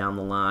it went down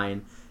the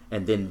line.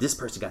 And then this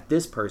person got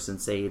this person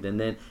saved, and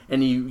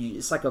you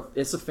it's like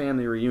it's a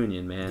family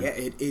reunion, man.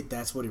 Yeah,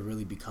 that's what it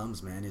really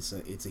becomes, man. It's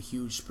a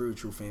huge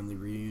spiritual family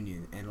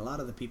reunion, and a lot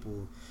of the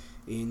people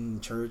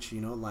in church,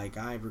 like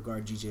I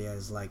regard GJ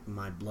as like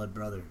my blood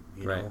brother,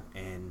 know,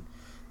 and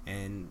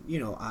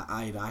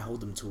I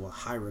hold him to a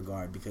high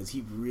regard, because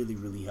he really,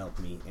 really helped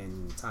me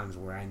in times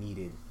where I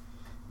needed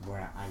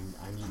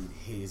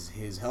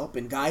his help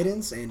and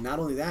guidance, and not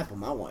only that, but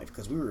my wife,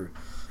 because we were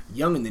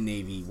young in the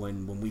Navy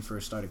when we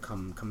first started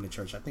coming to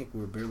church. I think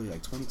we were barely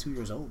like 22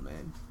 years old,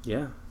 man.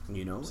 Yeah.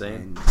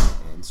 Same.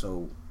 And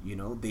so,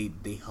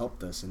 they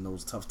helped us in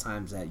those tough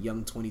times that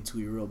young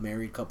 22-year-old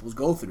married couples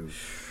go through.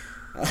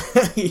 And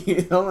that's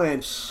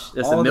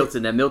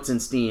that Milton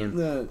steam.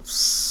 That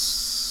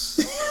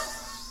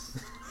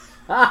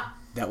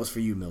was for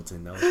you,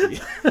 Milton. That was for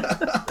you.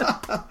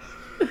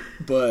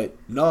 But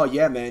no,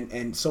 yeah, man,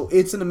 and so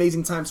it's an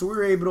amazing time. So we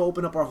were able to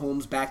open up our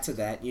homes back to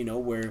that,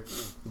 where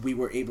we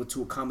were able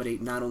to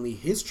accommodate not only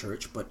his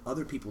church but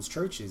other people's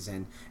churches,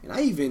 and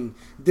I even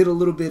did a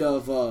little bit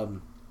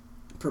of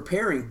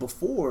preparing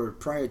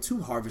prior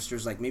to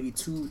harvesters, like maybe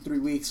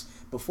 2-3 weeks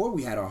before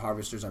we had our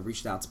harvesters. I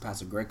reached out to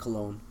Pastor Greg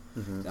Colon,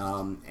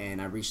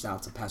 and I reached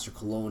out to Pastor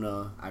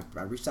Colonna.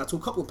 I reached out to a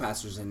couple of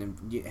pastors, and then,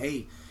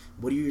 hey,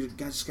 what do your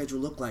guys' schedule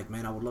look like,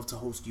 man? I would love to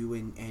host you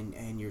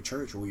and your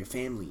church or your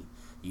family.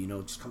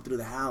 Just come through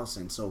the house.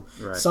 And so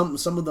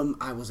some of them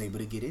I was able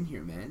to get in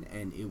here, man,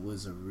 and it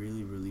was a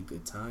really, really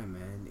good time,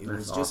 man. It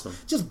was awesome.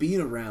 just being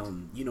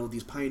around,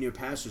 these pioneer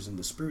pastors and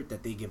the spirit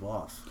that they give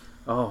off.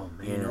 Oh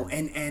man.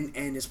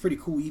 And it's pretty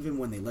cool, even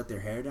when they let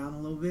their hair down a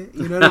little bit,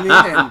 you know what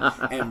I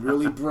mean? and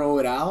really bro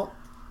it out.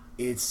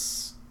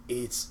 It's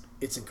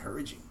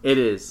encouraging. It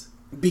is.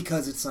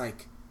 Because it's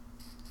like,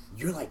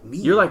 you're like me.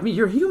 You're like me.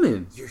 You're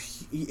human.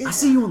 Yeah. I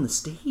see you on the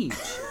stage.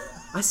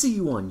 I see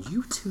you on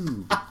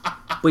YouTube.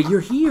 But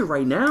you're here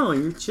right now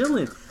and you're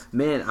chilling.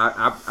 Man,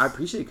 I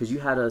appreciate it, because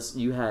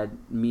you had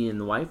me and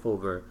the wife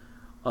over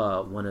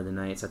one of the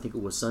nights. I think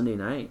it was Sunday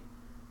night.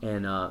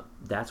 And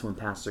that's when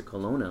Pastor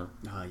Colonna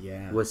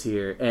was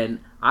here. And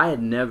I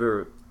had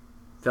never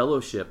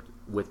fellowshipped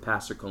with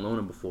Pastor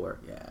Colonna before.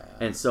 Yeah.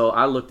 And so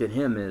I looked at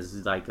him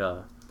as like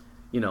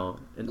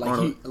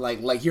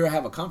like here I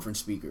have a conference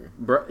speaker.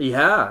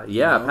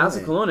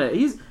 Pastor Colonna,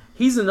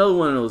 he's another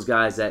one of those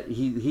guys that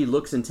he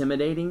looks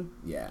intimidating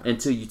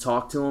until you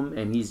talk to him,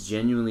 and he's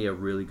genuinely a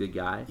really good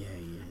guy. Yeah,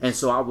 he is. And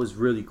so I was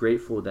really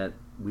grateful that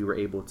we were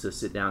able to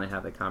sit down and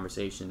have that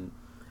conversation.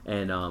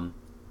 And man,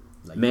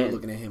 you're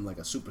looking at him like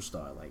a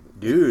superstar, like,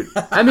 dude.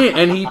 I mean,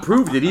 and he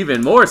proved it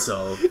even more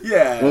so.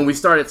 Yeah. When we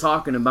started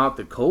talking about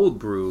the cold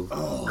brew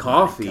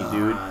coffee,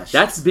 dude.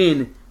 That's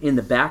been in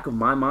the back of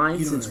my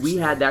mind since we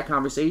had that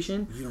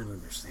conversation. You don't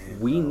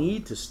understand. We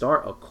need to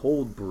start a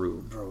cold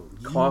brew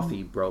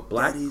coffee, bro.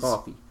 Black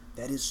coffee.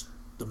 That is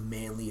the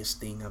manliest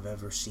thing I've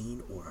ever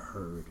seen or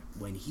heard.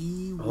 When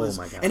he was,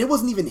 oh my God. and it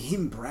wasn't even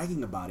him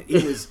bragging about it.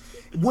 It was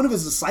one of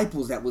his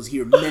disciples that was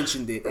here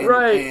mentioned it, and,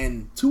 Right.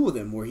 and two of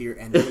them were here,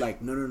 and they're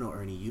like, no,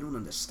 Ernie, you don't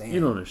understand.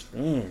 You don't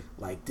understand.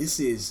 Like,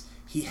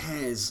 he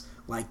has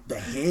like the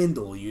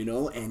handle, you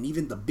know, and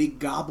even the big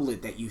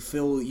goblet that you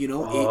fill, you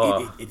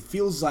know, it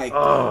feels like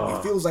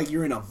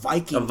you're in a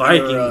Viking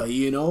era,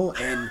 you know,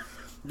 and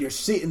you're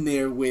sitting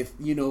there with,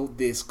 you know,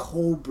 this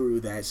cold brew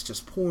that's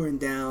just pouring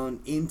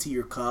down into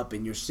your cup,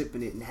 and you're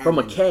sipping it and having From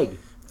a keg.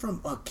 From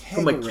a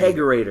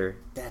kegerator.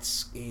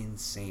 That's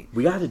insane.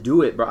 We got to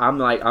do it, bro.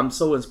 I'm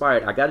so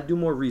inspired. I got to do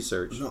more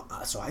research. No,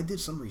 so I did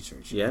some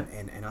research. Yeah.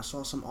 And I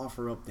saw some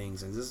offer up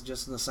things, and this is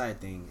just an aside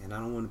thing, and I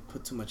don't want to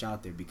put too much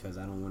out there because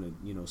I don't want to,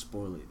 you know,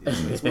 spoil it.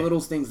 It's one of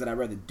those things that I'd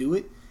rather do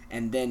it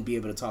and then be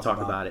able to talk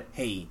about it.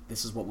 Hey,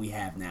 this is what we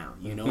have now,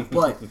 you know?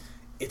 But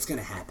it's going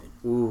to happen.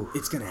 Ooh.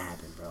 It's going to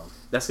happen, bro.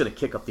 That's going to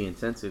kick up the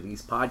intensity of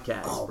these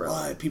podcasts, bro.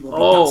 What? People are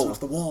bouncing off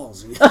the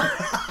walls.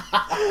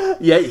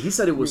 Yeah, he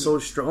said it was so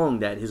strong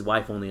that his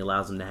wife only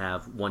allows him to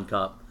have one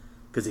cup.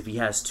 Because if he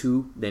has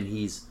two, then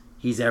he's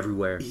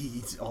everywhere.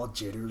 He's all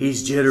jittery.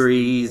 He's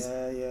jittery.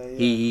 Yeah.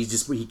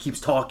 He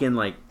keeps talking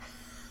like.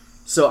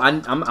 So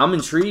I'm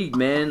intrigued,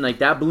 man. Like,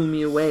 that blew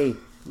me away.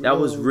 That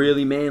was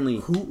really manly.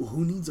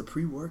 Who needs a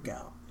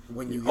pre-workout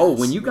when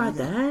you got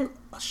that?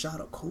 A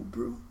shot of cold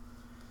brew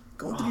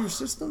going through your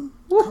system?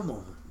 Woo. Come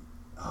on.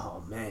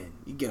 Oh man,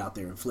 you get out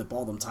there and flip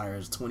all them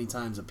tires 20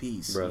 times a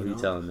piece, bro. You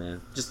tell him,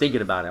 man. Just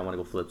thinking about it, I want to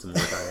go flip some more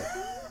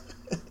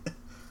tires.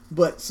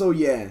 But so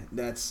yeah,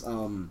 that's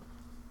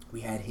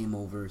we had him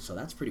over, so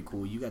that's pretty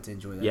cool. You got to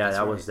enjoy that. Yeah,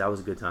 that was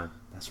a good time.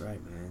 That's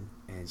right, man.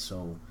 And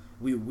so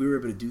we were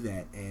able to do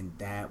that, and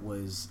that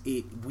was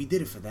it. We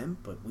did it for them,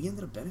 but we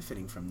ended up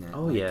benefiting from that.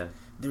 Oh, yeah.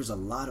 There's a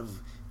lot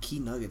of key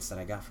nuggets that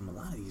I got from a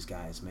lot of these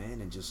guys,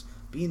 man, and just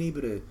being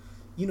able to,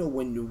 you know,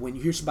 when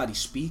you hear somebody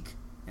speak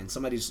and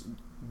somebody's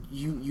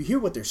you hear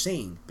what they're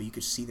saying, but you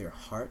could see their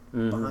heart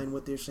behind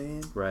what they're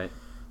saying. Right.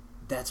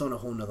 That's on a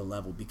whole nother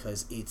level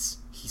because he's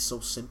so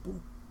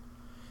simple.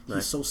 He's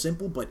Right. so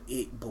simple, but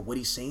what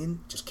he's saying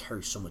just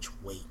carries so much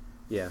weight.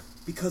 Yeah.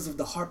 Because of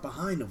the heart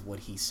behind of what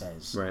he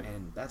says. Right.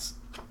 And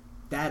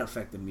that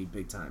affected me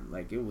big time.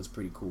 Like, it was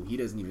pretty cool. He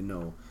doesn't even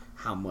know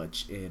how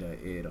much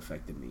it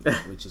affected me,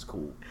 which is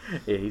cool.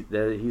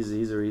 Yeah,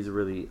 he's a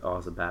really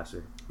awesome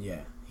pastor.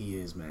 Yeah, he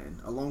is,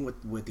 man. Along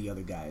with the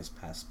other guys,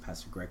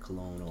 Pastor Greg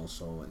Cologne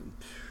also,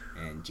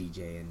 and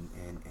GJ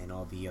and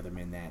all the other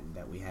men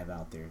that we have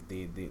out there.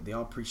 They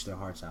all preached their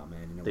hearts out,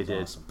 man, and it was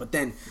awesome. But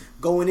then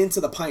going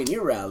into the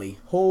Pioneer Rally,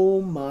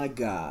 oh my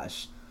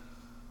gosh.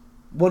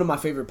 One of my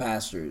favorite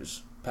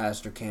pastors,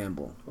 Pastor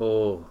Campbell.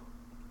 Oh,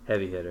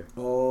 heavy hitter.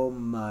 Oh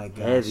my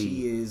gosh,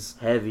 he is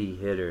heavy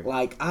hitter.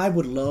 Like, I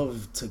would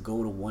love to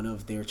go to one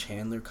of their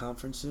Chandler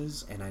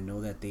conferences, and I know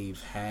that they've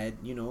had,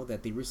 you know,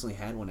 that they recently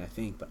had one, I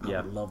think, but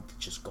I would love to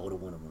just go to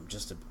one of them,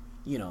 just to,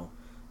 you know,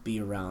 be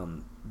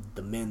around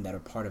the men that are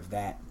part of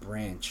that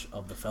branch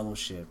of the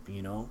fellowship,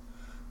 you know.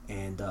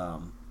 And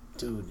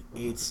dude,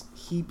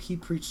 he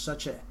preached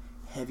such a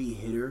heavy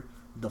hitter.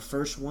 The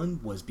first one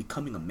was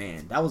Becoming a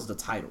Man. That was the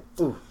title.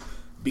 Ooh.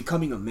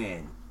 Becoming a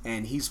Man.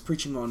 And he's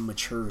preaching on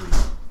maturity.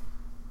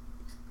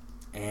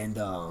 And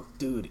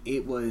dude,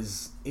 it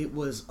was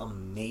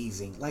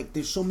amazing. Like,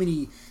 there's so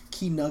many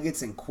key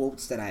nuggets and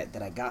quotes that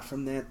I got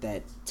from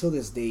that till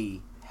this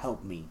day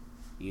help me,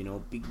 you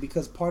know,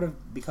 because part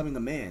of becoming a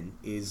man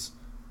is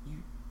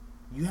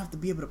you have to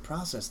be able to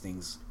process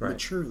things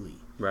maturely.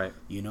 Right.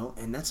 You know,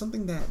 and that's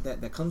something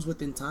that comes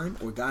within time,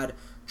 or God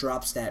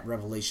drops that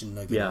revelation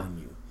nugget on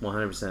you.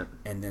 100%.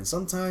 And then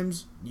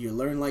sometimes you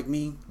learn, like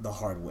me, the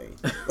hard way.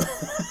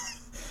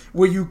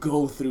 Where you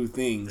go through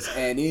things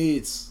and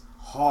it's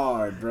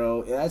hard,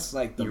 bro. That's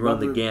like you run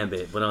the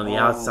gambit, but on the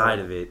outside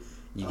of it,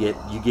 you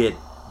get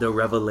the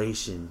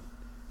revelation.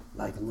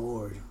 Like,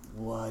 Lord,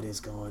 what is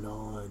going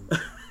on?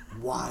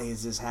 Why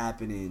is this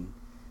happening?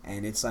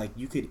 And it's like,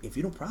 you could, if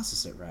you don't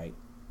process it right,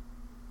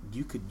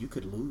 you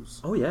could lose.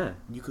 Oh yeah,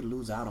 you could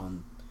lose out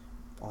on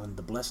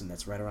the blessing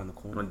that's right around the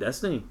corner. On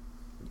destiny.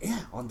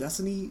 Yeah, on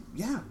destiny.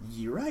 Yeah,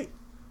 you're right.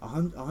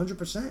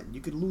 100%.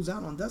 You could lose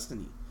out on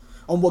destiny,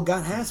 on what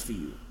God has for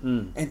you,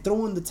 and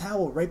throw in the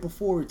towel right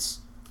before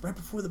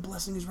the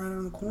blessing is right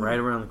around the corner. Right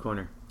around the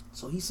corner.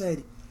 So he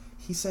said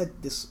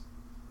this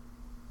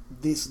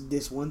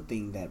one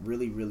thing that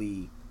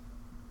really,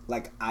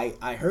 like,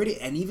 I heard it,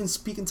 and even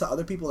speaking to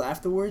other people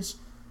afterwards,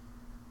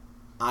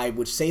 I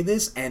would say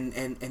this, and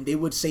they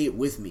would say it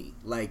with me.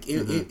 Like,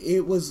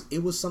 it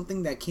was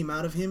something that came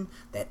out of him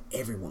that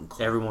everyone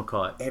caught.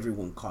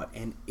 Everyone caught.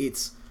 And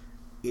it's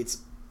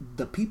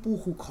the people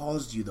who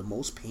caused you the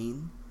most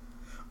pain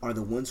are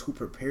the ones who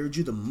prepared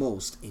you the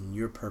most in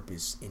your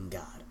purpose in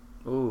God.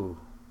 Ooh.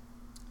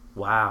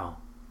 Wow.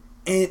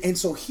 And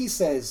so he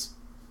says,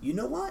 you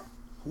know what?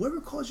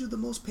 Whoever caused you the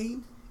most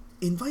pain,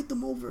 invite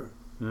them over.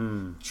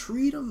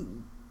 Treat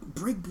them,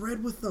 break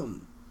bread with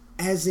them.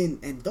 As in,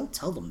 and don't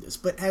tell them this,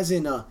 but as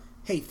in,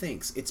 hey,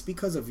 thanks. It's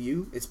because of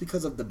you. It's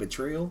because of the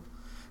betrayal,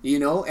 you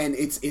know. And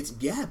it's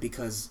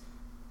because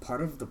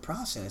part of the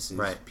process is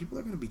right. people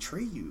are going to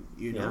betray you,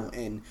 you know,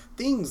 and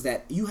things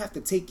that you have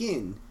to take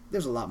in.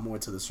 There's a lot more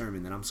to the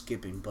sermon that I'm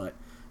skipping, but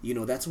you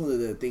know, that's one of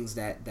the things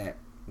that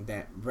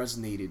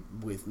resonated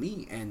with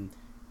me, and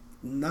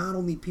not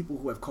only people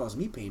who have caused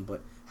me pain,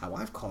 but how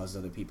I've caused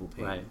other people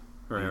pain. Right.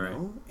 You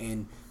know?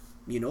 And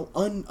you know,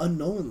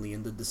 unknowingly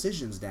in the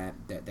decisions that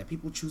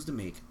people choose to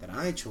make, that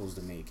I chose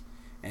to make,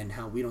 and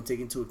how we don't take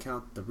into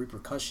account the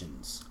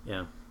repercussions.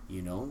 Yeah.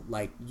 You know,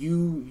 like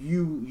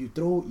you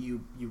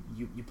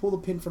pull a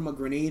pin from a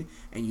grenade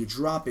and you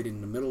drop it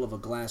in the middle of a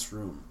glass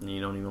room. And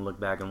you don't even look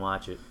back and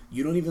watch it.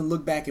 You don't even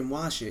look back and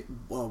watch it,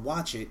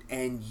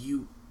 and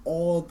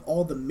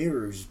all the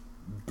mirrors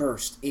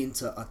burst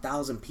into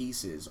 1,000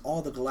 pieces.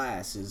 All the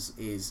glass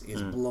is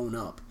blown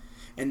up.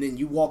 And then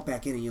you walk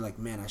back in and you're like,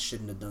 man, I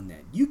shouldn't have done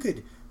that. You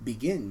could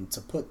begin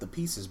to put the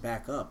pieces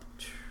back up,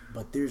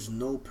 but there's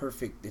no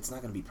perfect, it's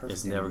not going to be perfect.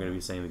 It's never going to be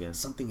the same again.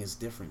 Something is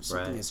different.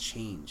 Something has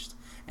changed.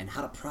 And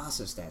how to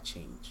process that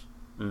change.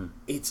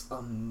 It's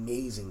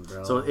amazing,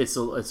 bro. So it's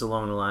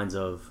along the lines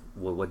of,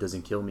 well, what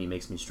doesn't kill me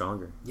makes me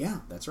stronger. Yeah,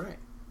 that's right.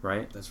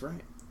 Right? That's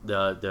right.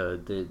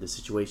 The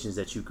situations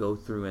that you go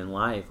through in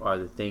life are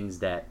the things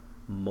that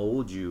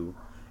mold you,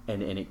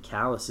 and it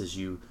calluses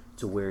you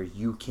to where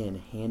you can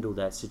handle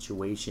that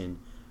situation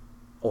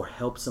or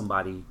help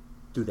somebody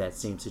through that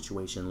same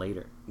situation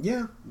later.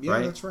 Yeah,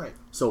 right? That's right.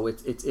 So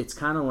it's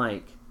kind of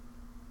like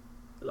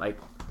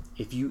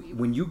if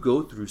when you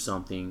go through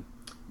something,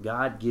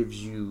 God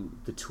gives you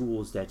the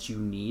tools that you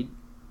need.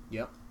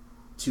 Yep.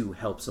 To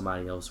help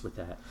somebody else with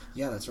that.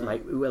 Yeah, that's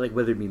right. Like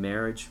whether it be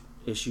marriage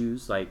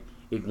issues, like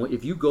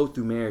if you go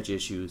through marriage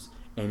issues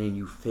and then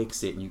you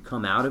fix it and you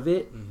come out of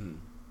it,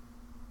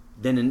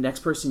 then the next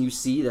person you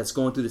see that's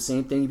going through the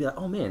same thing, you'd be like,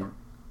 oh man,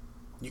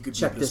 you could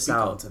check this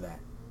out. To that.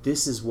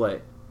 This is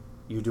what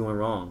you're doing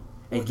wrong,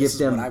 and give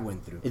them. What I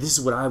went through. This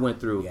is what I went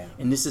through,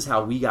 and this is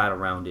how we got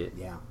around it.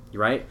 Yeah.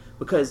 Right?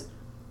 Because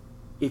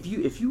if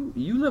you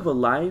live a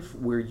life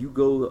where you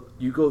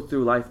go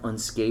through life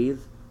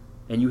unscathed,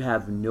 and you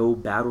have no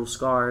battle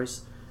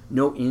scars,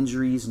 no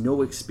injuries,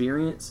 no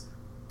experience,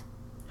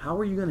 how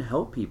are you going to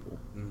help people?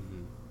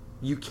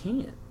 You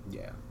can't.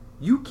 Yeah.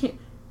 You can't.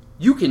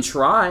 You can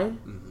try.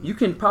 You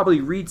can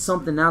probably read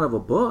something out of a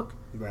book.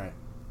 Right.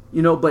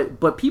 You know,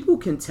 but people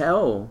can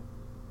tell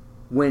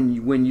when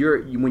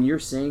you're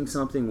saying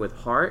something with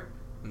heart,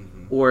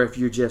 or if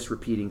you're just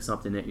repeating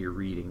something that you're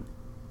reading.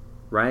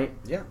 Right?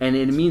 Yeah. And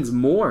it means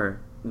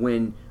more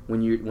when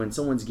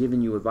someone's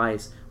giving you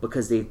advice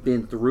because they've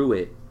been through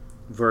it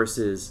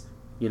versus,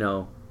 you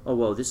know, oh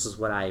well, this is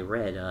what I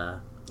read.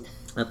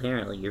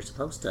 Apparently, you're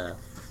supposed to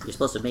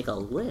make a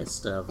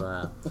list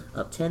of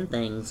 10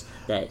 things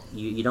that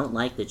you don't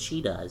like that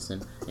she does,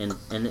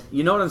 and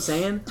you know what I'm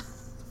saying?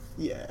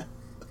 Yeah.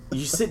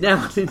 You sit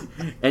down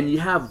and you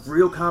have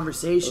real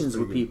conversations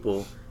with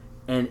people,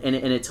 and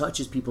it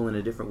touches people in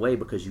a different way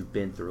because you've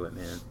been through it,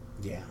 man.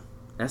 Yeah.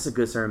 That's a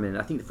good sermon.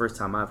 I think the first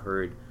time I've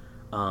heard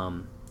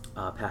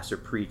Pastor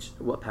preach.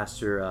 What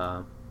pastor?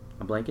 I'm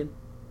blanking.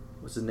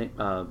 What's his name?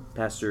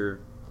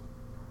 Pastor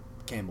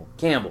Campbell.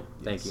 Campbell.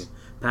 Thank you.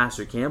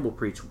 Pastor Campbell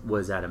preached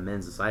was at a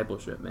men's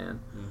discipleship, man.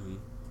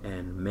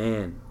 And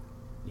man,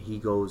 he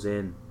goes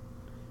in,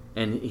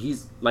 and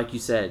he's like you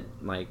said,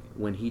 like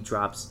when he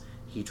drops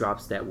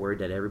that word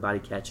that everybody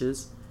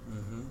catches.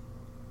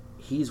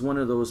 He's one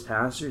of those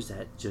pastors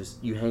that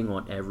just you hang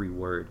on every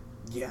word.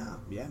 Yeah,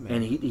 man.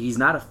 And he's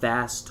not a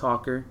fast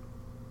talker,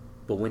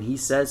 but when he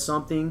says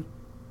something,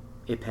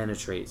 it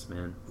penetrates,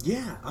 man.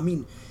 Yeah, I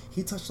mean,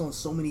 he touched on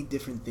so many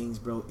different things,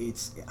 bro.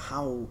 It's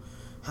how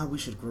we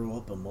should grow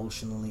up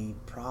emotionally,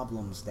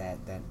 problems that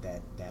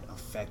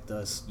affect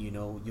us. You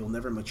know, you'll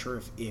never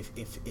mature if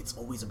it's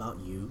always about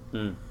you.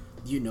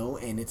 You know,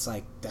 and it's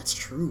like, that's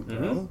true,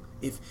 bro.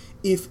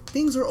 If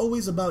things are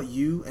always about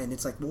you, and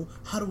it's like, well,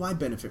 how do I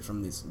benefit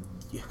from this?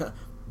 Yeah.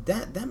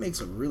 That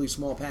makes a really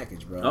small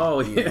package, bro. Oh,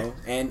 you know?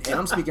 And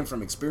I'm speaking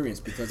from experience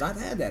because I've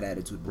had that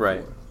attitude before.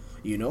 Right.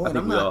 You know, I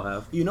think we all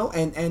have. You know,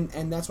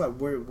 and that's why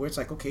where it's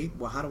like, okay,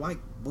 well,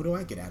 what do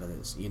I get out of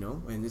this? You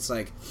know, and it's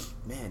like,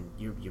 man,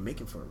 you're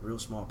making for a real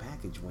small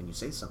package when you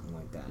say something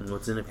like that. And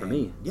what's in it for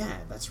me? Yeah,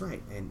 that's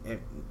right. And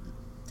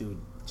dude,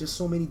 just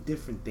so many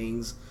different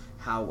things.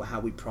 How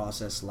we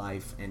process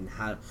life and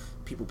how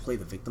people play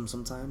the victim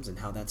sometimes, and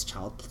how that's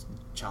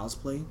child's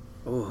play.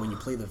 Oh, when you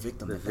play the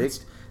victim, the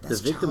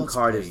victim child's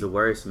card play. is the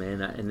worst,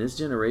 man. In this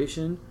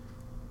generation,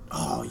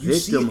 oh, you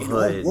see it in the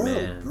whole world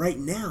man. Right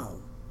now.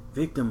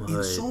 Victimhood.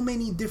 In so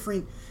many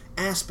different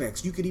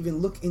aspects. You could even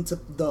look into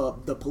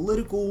the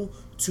political,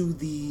 to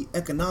the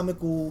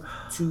economical,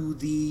 to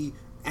the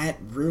at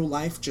real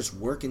life, just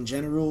work in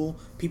general.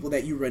 People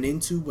that you run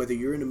into, whether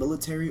you're in the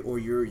military or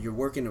you're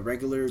working a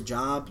regular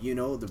job, you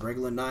know, the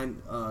regular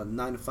 9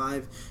 to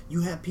 5.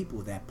 You have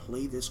people that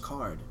play this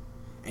card,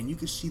 and you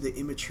can see the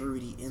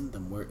immaturity in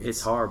them. Where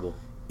it's horrible.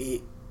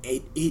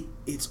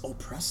 It's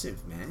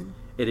oppressive, man.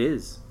 It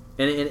is,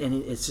 and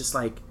it's just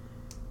like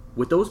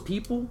with those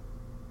people,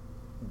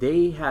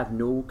 they have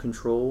no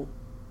control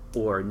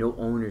or no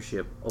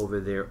ownership over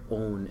their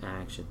own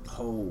action.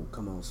 Oh,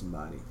 come on,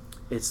 somebody.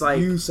 It's like,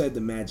 you said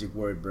the magic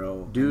word,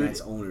 bro. Dude, and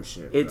that's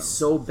ownership. It's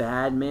bro. so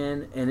bad,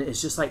 man. And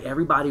it's just like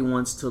everybody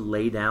wants to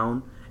lay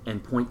down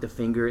and point the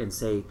finger and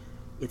say,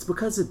 it's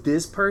because of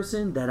this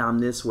person that I'm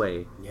this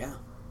way. Yeah.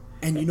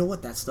 And you know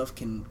what? That stuff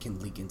can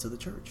leak into the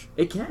church.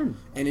 It can.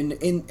 And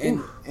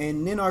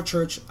in our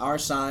church, our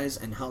size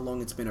and how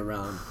long it's been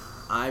around,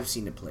 I've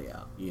seen it play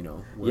out. You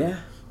know.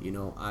 Yeah. You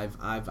know,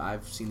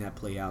 I've seen that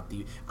play out.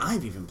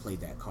 I've even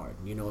played that card.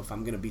 You know, if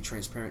I'm gonna be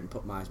transparent and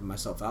put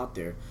myself out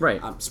there,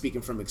 right? I'm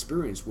speaking from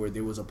experience where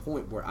there was a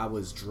point where I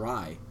was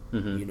dry,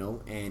 you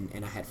know, and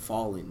I had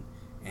fallen,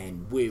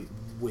 and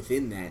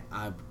within that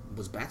I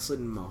was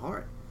backsliding in my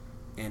heart.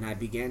 And I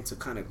began to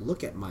kind of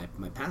look at my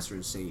pastor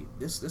and say,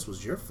 this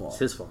was your fault. It's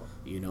his fault.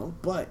 You know?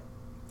 But,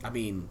 I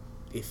mean,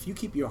 if you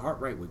keep your heart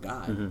right with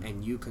God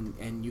and you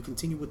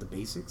continue with the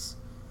basics,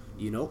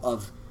 you know,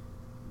 of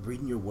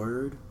reading your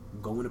word,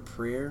 going to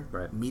prayer,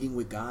 right. meeting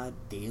with God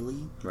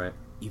daily, right.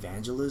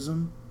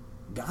 evangelism,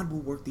 God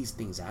will work these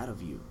things out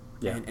of you.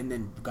 Yeah. And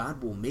then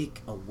God will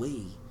make a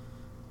way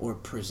or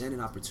present an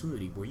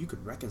opportunity where you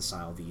could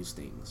reconcile these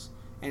things.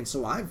 And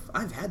so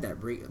I've had that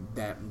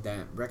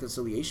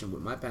reconciliation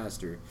with my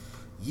pastor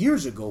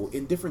years ago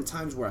in different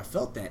times where I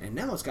felt that, and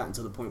now it's gotten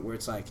to the point where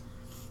it's like,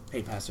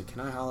 hey pastor, can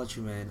I holler at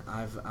you, man?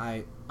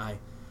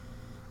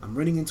 I'm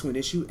running into an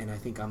issue and I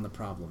think I'm the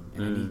problem,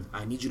 and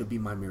I need you to be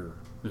my mirror.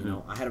 You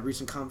know, I had a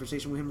recent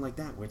conversation with him like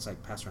that where it's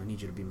like, pastor, I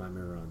need you to be my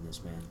mirror on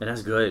this, man. And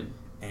that's good.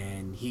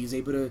 And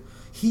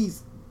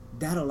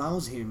that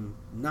allows him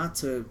not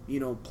to, you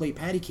know, play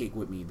patty cake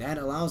with me. That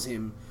allows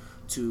him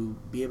to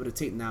be able to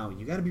take. Now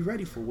you got to be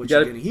ready for what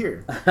you're going to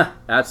hear.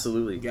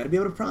 Absolutely. You got to be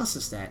able to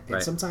process that, and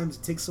right. sometimes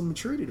it takes some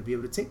maturity to be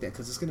able to take that,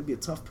 because it's going to be a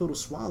tough pill to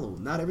swallow.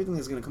 Not everything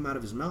that's going to come out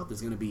of his mouth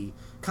is going to be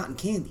cotton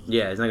candy.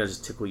 Yeah, it's not going to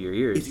just tickle your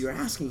ears. If you're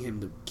asking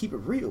him to keep it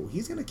real,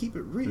 he's going to keep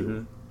it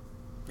real.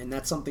 And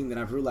that's something that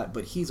I've realized.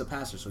 But he's a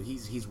pastor, so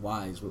he's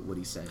wise with what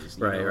he says.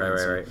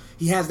 Right.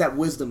 He has that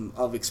wisdom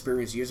of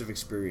experience, years of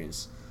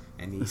experience.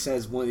 And he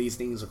says one of these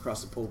things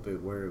across the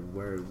pulpit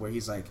where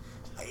he's like,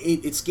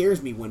 it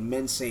scares me when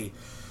men say,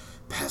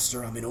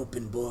 pastor, I'm an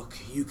open book.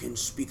 You can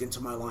speak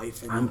into my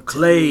life. And I'm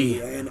clay.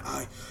 And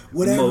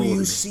whatever mold.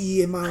 you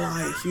see in my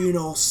life, you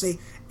know, say.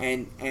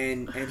 And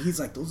he's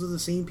like, those are the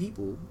same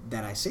people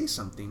that I say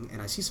something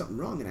and I see something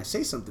wrong and I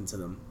say something to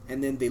them.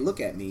 And then they look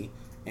at me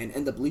and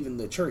end up leaving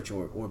the church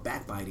or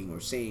backbiting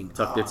or saying,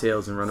 tuck their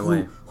tails and run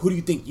away. Who do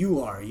you think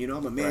you are? You know,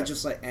 I'm a man right.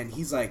 just like, and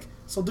he's like,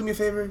 so do me a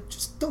favor,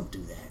 just don't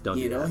do that. Don't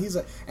you do know, that. he's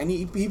like, and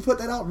he put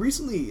that out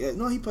recently.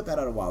 No, he put that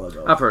out a while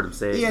ago. I've heard him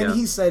say it. Yeah, and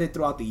he said it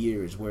throughout the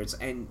years where it's,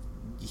 and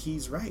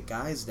he's right,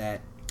 guys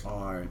that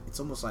are, it's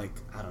almost like,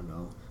 I don't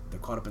know, they're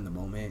caught up in the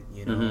moment,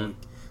 you know, like,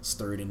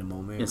 stirred in the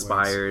moment,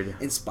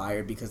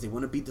 inspired because they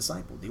want to be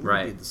discipled. They want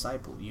to be a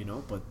disciple, you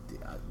know, but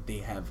they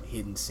have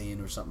hidden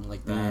sin or something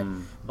like that.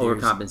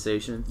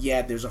 Overcompensation.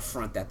 Yeah, there's a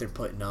front that they're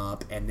putting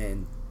up, and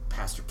then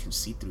pastor can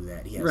see through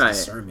that. He has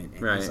discernment,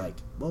 and he's like,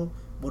 well,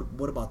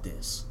 what about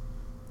this?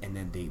 And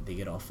then they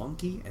get all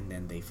funky, and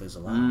then they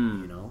fizzle out,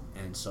 you know.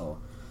 And so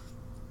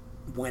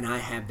when I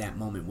have that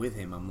moment with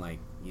him, I'm like,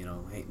 you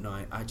know, hey,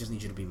 no, I just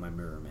need you to be my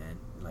mirror, man.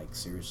 Like,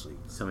 seriously,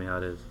 tell me how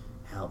it is.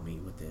 Help me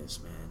with this,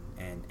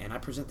 man. And I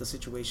present the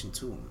situation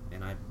to him,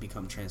 and I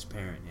become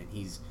transparent, and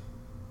he's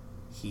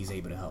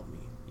able to help me,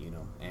 you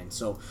know. And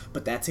so,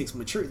 but that takes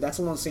maturity. That's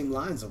along the same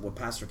lines of what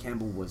Pastor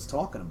Campbell was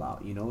talking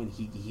about, you know. And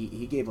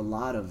he gave a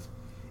lot of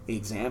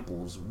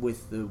examples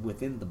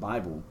within the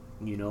Bible,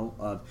 you know.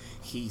 Of,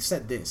 he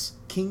said this: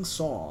 King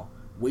Saul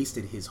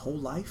wasted his whole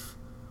life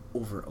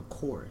over a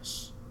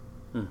chorus.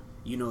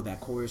 You know, that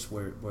chorus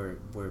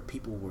where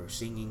people were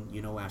singing,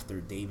 you know,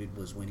 after David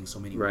was winning so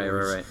many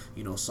wars. Right.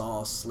 You know,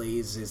 Saul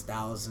slays his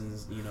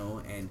thousands, you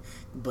know, and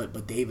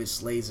but David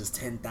slays his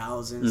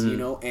 10,000s, you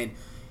know, and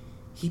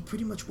he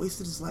pretty much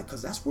wasted his life,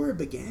 because that's where it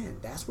began.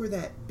 That's where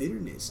that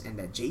bitterness and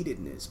that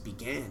jadedness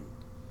began.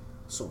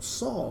 So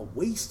Saul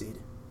wasted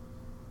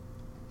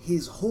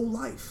his whole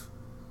life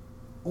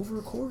over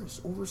a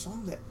chorus, over a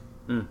song that,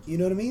 you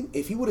know what I mean?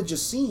 If he would have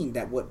just seen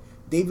that what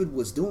David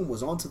was doing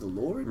was unto the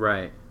Lord.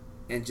 Right.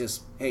 And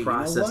just, hey,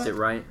 processed, you know what? it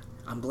right.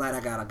 I'm glad I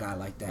got a guy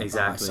like that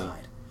by my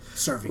side,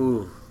 serving.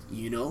 Ooh.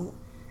 You know,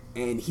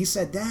 and he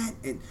said that,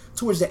 and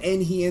towards the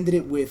end, he ended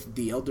it with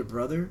the elder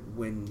brother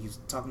when he's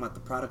talking about the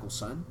prodigal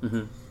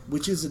son,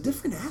 which is a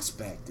different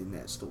aspect in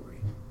that story,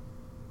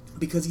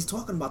 because he's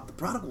talking about the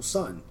prodigal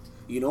son,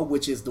 you know,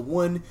 which is the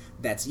one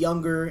that's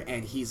younger,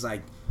 and he's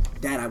like,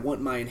 Dad, I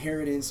want my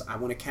inheritance. I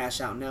want to cash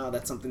out now.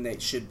 That's something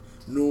that should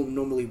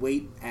normally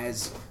wait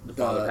as the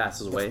father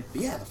passes away.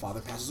 The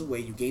father passes away.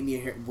 You gain the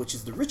inheritance, which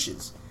is the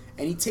riches.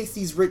 And he takes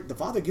these the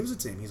father gives it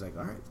to him. He's like,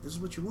 all right, this is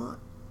what you want.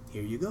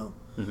 Here you go.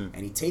 And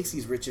he takes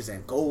these riches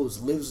and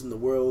goes, lives in the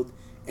world,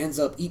 ends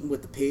up eating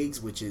with the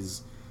pigs, which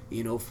is,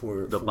 you know,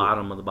 for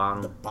bottom of the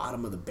bottom. The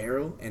bottom of the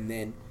barrel, and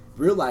then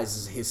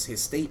realizes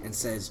his state and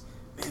says,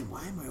 man,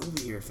 why am I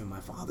over here if in my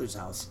father's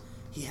house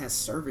he has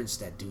servants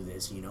that do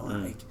this, you know?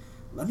 Like,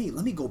 let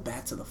me go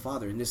back to the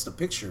father. And this is the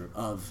picture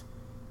of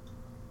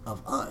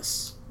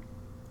us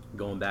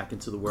going back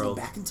into the Going world,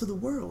 back into the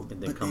world,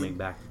 and then coming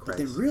back to Christ. But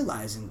then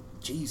realizing,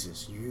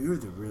 Jesus, you're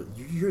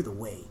the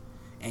way,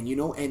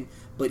 and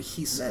but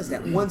he says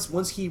that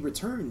once he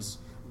returns,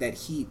 that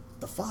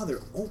the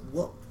Father,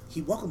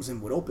 he welcomes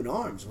him with open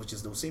arms, which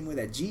is the same way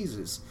that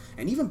Jesus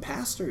and even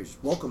pastors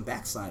welcome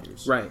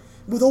backsliders, right,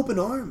 with open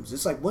arms.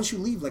 It's like, once you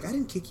leave, like, I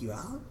didn't kick you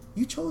out,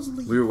 you chose to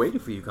leave. We were waiting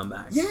for you to come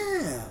back.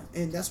 Yeah,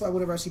 and that's why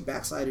whenever I see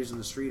backsliders in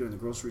the street or in the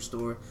grocery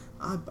store,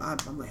 I'm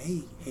like,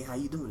 hey, how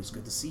you doing? It's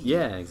good to see you.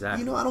 Yeah,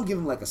 exactly. I don't give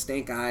them like a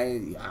stank eye.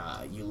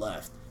 You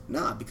left.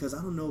 Nah, because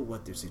I don't know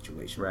what their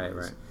situation is.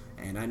 Right.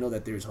 And I know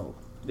that there's hope.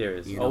 There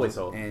is always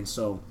hope. And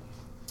so,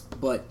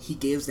 but he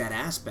gives that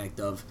aspect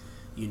of,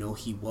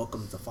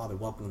 the Father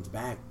welcomes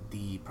back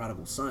the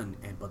prodigal son,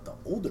 but the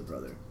older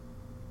brother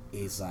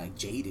is like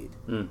jaded,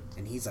 and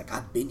he's like,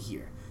 I've been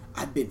here,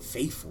 I've been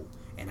faithful,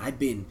 and I've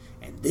been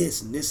and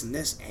this and this and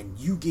this, and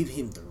you give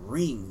him the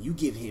ring, you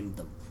give him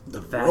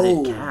the fatted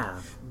robe,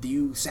 calf,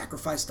 you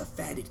sacrifice the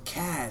fatted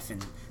calf,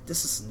 and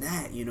this and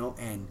that,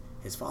 and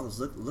his father's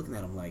looking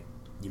at him like,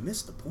 you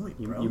missed the point,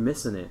 bro. You're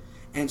missing it.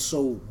 And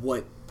so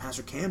what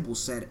Pastor Campbell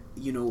said,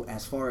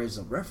 as far as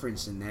a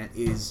reference in that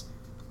is,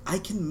 I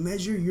can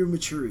measure your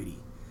maturity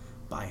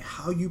by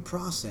how you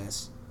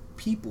process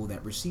people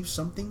that receive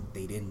something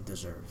they didn't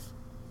deserve.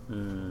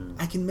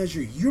 I can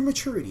measure your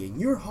maturity in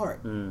your heart.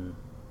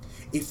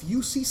 If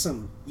you see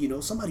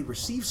somebody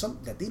receive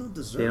something that they don't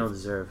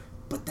deserve.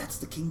 But that's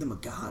the kingdom of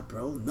God,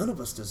 bro. None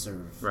of us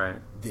deserve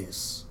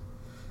this.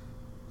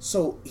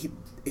 So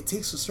it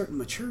takes a certain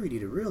maturity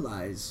to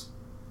realize.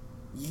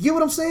 You get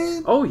what I'm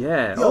saying? Oh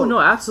yeah. Yo,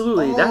 no,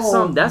 absolutely. That's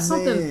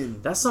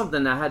man.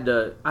 something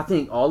I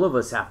think all of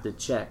us have to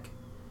check.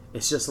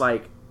 It's just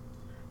like,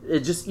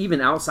 it just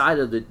even outside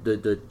of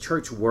the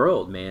church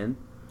world, man.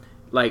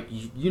 Like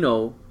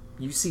you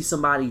see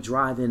somebody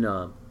driving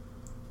a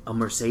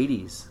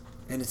Mercedes,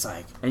 and it's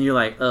like, and you're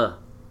like,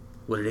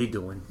 what are they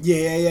doing?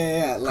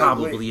 Yeah. Like,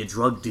 probably a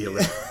drug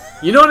dealer.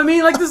 You know what I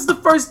mean? Like, this is the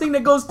first thing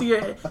that goes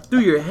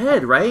through your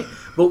head, right?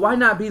 But why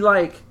not be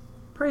like,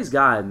 praise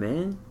God,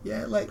 man.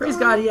 Yeah, like, praise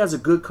God, he has a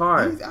good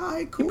car. All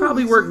right, cool. He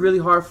probably worked really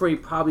hard for it. He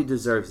probably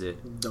deserves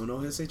it. Don't know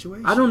his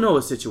situation. I don't know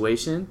his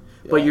situation,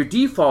 but your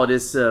default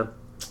is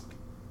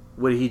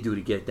what did he do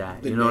to get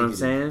that? You know what I'm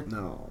saying?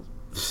 No,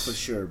 for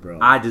sure, bro.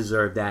 I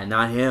deserve that,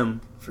 not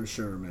him. For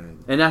sure,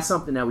 man. And that's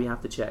something that we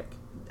have to check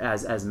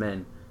as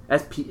men.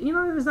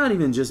 It's not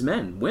even just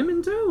men,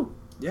 women too.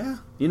 Yeah.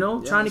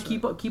 Trying to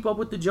keep up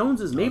with the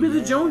Joneses. Maybe the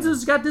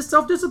Joneses got this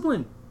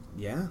self-discipline.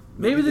 Yeah.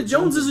 Maybe the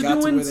Joneses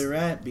are doing where they're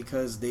at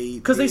because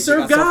they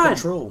serve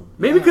God.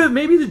 Maybe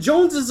the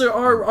Joneses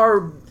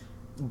are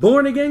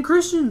born again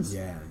Christians.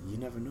 Yeah, you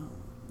never know.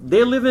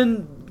 They're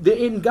living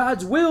in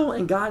God's will,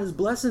 and God is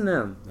blessing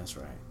them. That's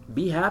right.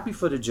 Be happy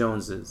for the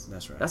Joneses.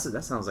 That's right.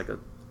 That sounds like a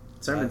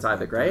sermon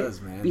topic, right? Does,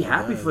 man. Be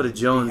happy for the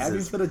Joneses. Be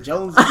happy for the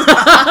Joneses.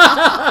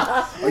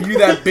 Are you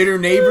that bitter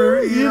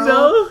neighbor? You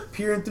know,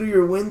 peering through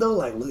your window,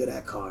 like, look at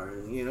that car.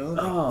 Like,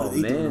 what are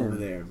they doing over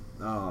there?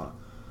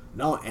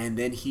 No, and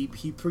then he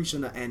preached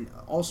on and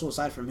also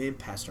aside from him,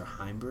 Pastor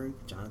Heimberg,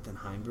 Jonathan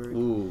Heimberg.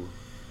 Ooh,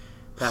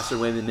 Pastor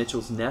Wayman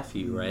Mitchell's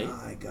nephew, right?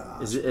 My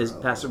God, is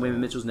Pastor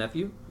Wayman Mitchell's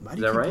nephew? Why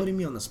do you keep putting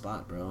me on the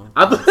spot, bro?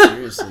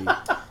 Seriously,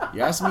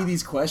 you're asking me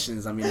these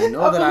questions. I mean, I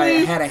know that I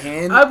had a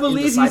hand. I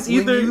believe he's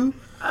either. You,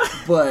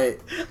 but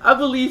I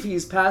believe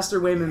he's Pastor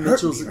Wayman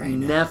Mitchell's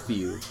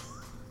nephew.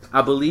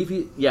 I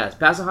believe yes,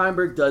 Pastor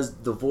Heimberg does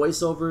the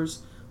voiceovers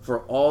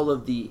for all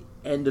of the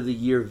end of the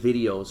year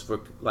videos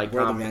for like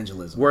Word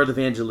Evangelism videos. Word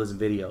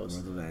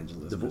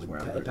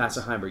Evangelism.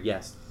 Pastor Heimberg,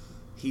 yes.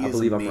 He is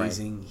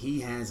amazing. Right. He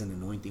has an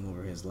anointing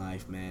over his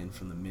life, man,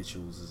 from the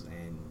Mitchells,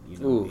 and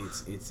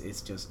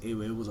it's just it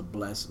was a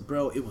blessing,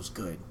 bro. It was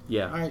good.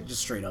 Yeah. All right,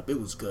 just straight up, it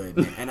was good,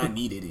 and I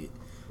needed it.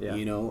 Yeah.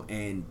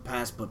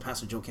 But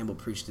Pastor Joe Campbell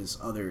preached this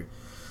other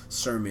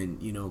sermon,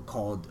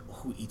 called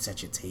 "Who Eats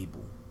at Your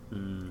Table,"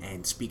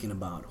 and speaking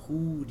about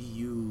who do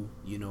you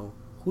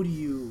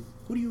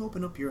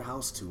open up your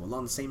house to,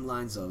 along the same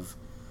lines of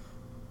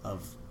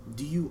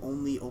do you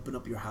only open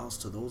up your house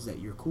to those that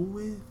you're cool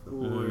with,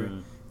 or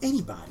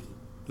anybody,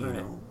 you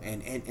know?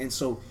 And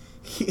so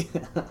he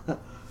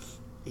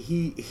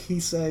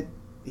said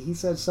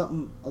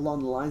something along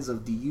the lines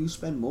of, do you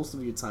spend most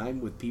of your time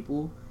with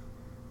people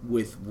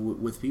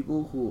with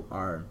people who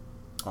are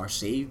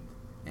saved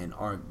and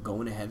are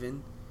going to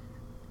heaven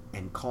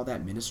and call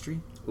that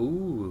ministry?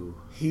 Ooh.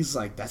 He's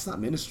like, that's not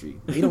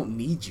ministry. They don't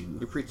need you.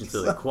 You're preaching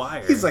to the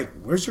choir. He's like,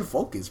 where's your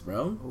focus,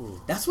 bro?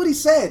 Ooh. That's what he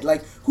said.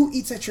 Like, who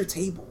eats at your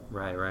table?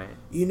 Right.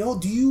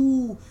 Do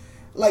you...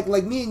 Like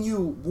me and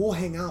you, we'll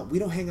hang out. We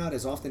don't hang out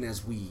as often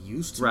as we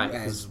used to,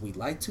 as we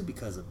like to,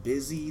 because of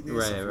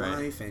busyness of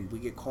life, and we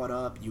get caught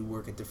up. You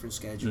work a different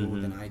schedule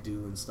than I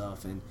do and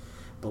stuff,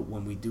 but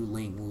when we do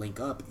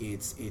link up,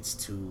 it's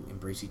to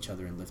embrace each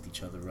other and lift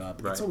each other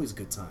up. Right. It's always a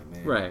good time,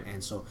 man. Right.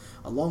 And so,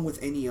 along with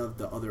any of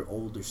the other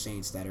older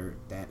saints that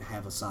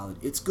have a solid,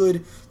 it's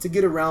good to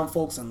get around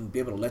folks and be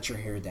able to let your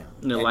hair down.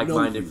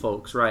 Like-minded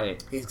folks,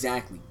 right?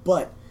 Exactly.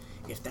 But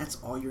if that's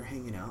all you're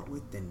hanging out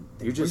with, then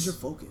where's your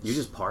focus? You're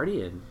just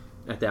partying.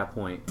 at that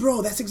point.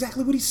 Bro, that's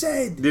exactly what he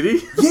said. Did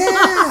he?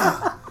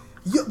 Yeah.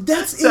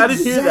 That's So I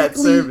didn't hear that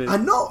sermon. I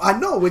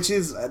know, which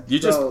is you're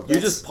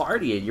just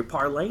partying, you're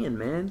parlaying,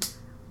 man.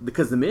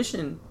 Because the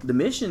mission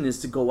is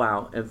to go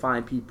out and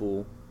find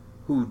people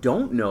who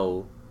don't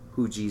know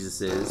who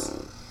Jesus is,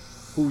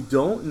 who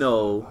don't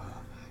know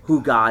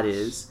who God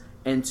is,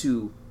 and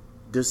to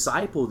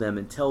disciple them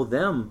and tell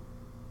them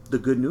the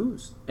good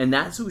news. And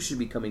that's who should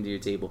be coming to your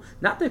table.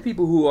 Not the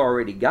people who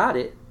already got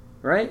it,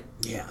 right?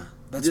 Yeah.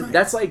 That's right.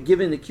 That's like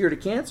giving the cure to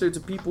cancer to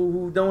people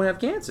who don't have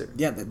cancer.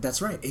 Yeah,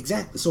 that's right.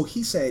 Exactly. So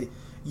he said,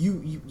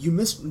 you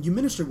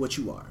minister what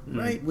you are,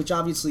 right? Which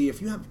obviously,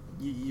 if you have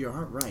your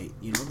heart right,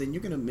 then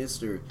you're gonna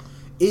minister.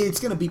 It's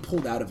gonna be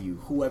pulled out of you,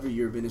 whoever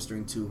you're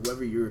ministering to,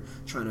 whoever you're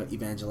trying to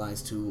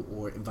evangelize to,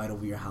 or invite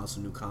over your house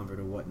a new convert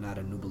or whatnot,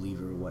 a new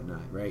believer or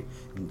whatnot, right?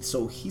 And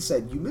so he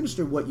said, you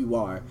minister what you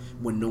are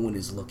when no one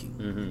is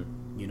looking.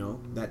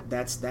 Mm-hmm.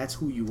 That's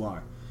who you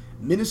are.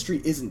 Ministry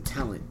isn't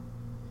talent.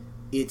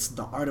 It's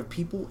the art of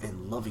people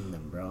and loving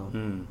them, bro.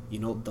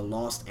 The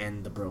lost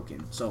and the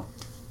broken. So,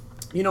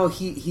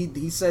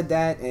 he said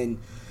that, and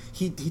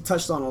he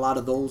touched on a lot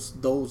of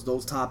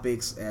those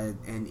topics,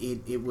 and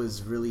it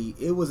was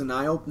an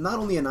not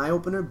only an eye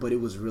opener, but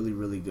it was really,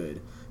 really good.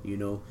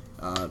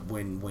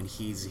 When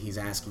he's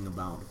asking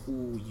about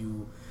who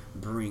you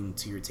bring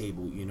to your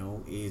table,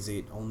 is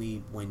it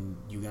only when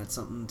you got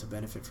something to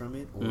benefit from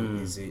it, or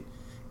is it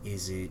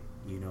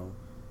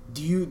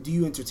do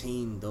you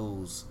entertain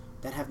those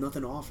that have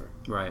nothing to offer?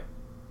 Right.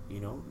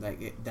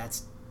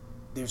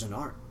 There's an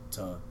art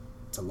to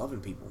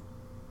loving people.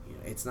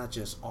 It's not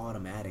just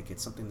automatic.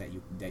 It's something that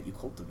you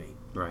cultivate.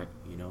 Right.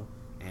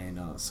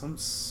 And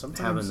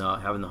sometimes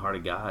having the heart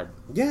of God.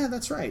 Yeah,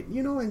 that's right.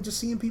 And just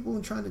seeing people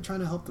and trying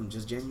to help them,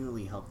 just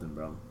genuinely help them,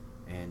 bro.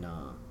 And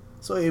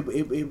so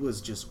it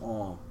was just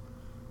all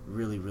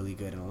really, really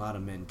good, and a lot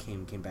of men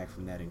came back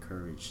from that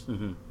encouraged.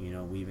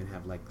 Mm-hmm. We even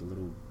have like a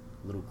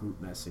little group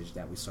message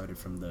that we started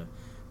from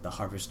the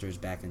Harvesters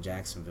back in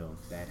Jacksonville.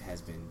 That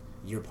has been,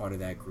 you're part of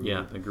that group.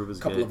 Yeah, the group is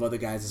good. A couple of other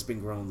guys. It's been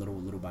growing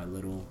little by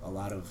little.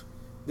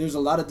 There's a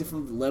lot of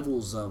different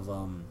levels of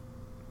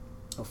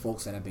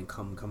folks that have been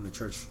coming to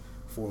church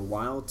for a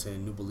while to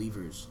new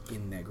believers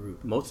in that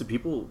group. Most of the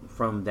people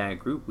from that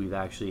group we've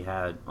actually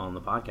had on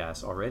the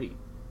podcast already.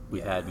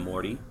 We've had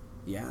Morty.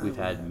 Yeah. We've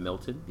had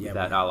Milton. We've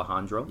had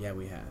Alejandro. Yeah,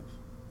 we have.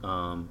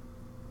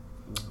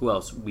 Who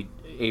else?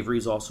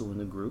 Avery's also in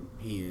the group.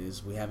 He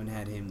is. We haven't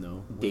had him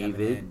though.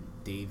 David.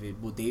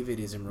 Well, David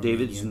is in Romania.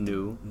 David's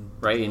new,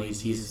 right? And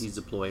he's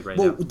deployed right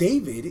now. Well,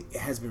 David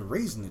has been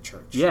raised in the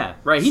church. Yeah,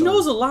 right. He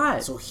knows a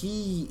lot. So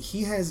he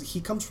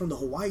comes from the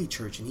Hawaii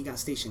church, and he got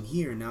stationed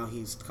here, and now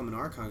he's coming to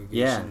our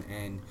congregation. Yeah.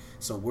 And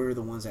so we're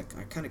the ones that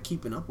are kind of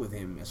keeping up with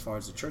him as far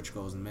as the church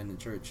goes and men in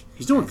the church.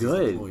 He's doing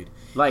good.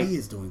 He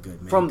is doing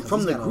good, man.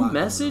 From the group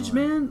message,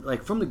 man.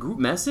 Like from the group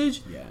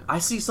message, yeah. I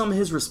see some of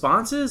his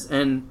responses,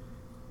 and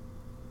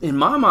in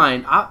my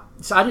mind, I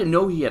didn't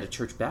know he had a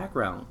church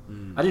background.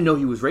 I didn't know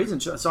he was raised in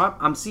church. So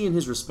I'm seeing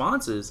his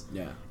responses,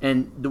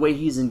 and the way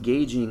he's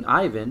engaging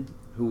Ivan,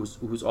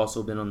 who's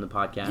also been on the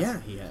podcast.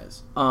 Yeah, he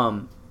has.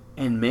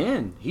 And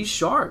man, he's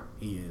sharp.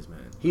 He is,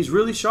 man. He's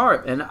really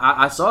sharp, and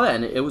I saw that,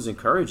 and it was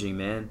encouraging,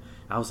 man.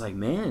 I was like,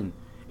 man,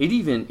 it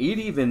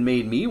even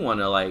made me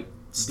want to like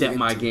step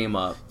my game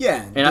up.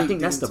 Yeah, and I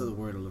think that's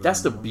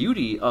the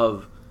beauty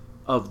of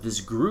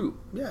this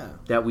group. Yeah,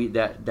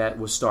 that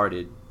was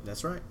started.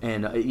 That's right.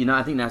 And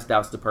I think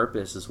that's the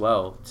purpose as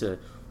well,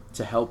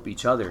 to help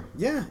each other.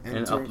 Yeah,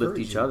 and uplift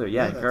each other.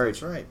 Yeah,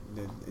 encourage. That's right.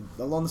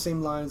 Along the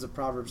same lines of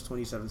Proverbs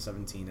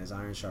 27:17, as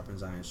iron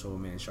sharpens iron, so a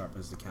man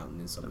sharpens the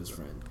countenance of his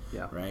friend.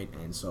 Yeah. Right.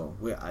 And so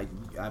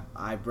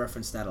I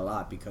reference that a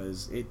lot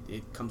because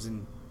it comes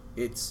in.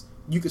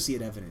 You can see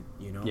it evident.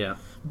 Yeah.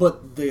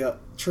 But the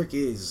trick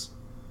is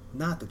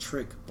not the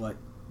trick, but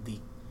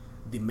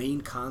the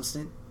main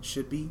constant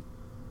should be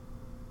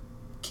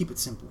keep it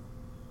simple.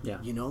 Yeah.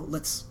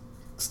 Let's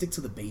stick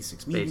to the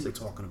basics. Me and you were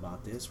talking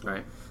about this,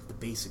 right? The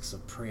basics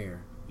of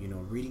prayer.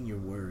 Reading your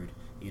word.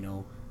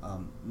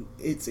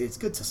 It's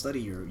good to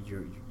study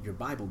your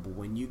Bible, but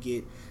when you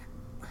get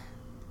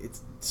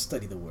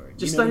study the word.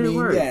 Just study the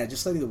word. Yeah,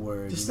 just study the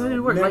word. Just study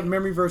the word.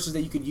 Memory verses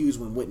that you could use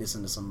when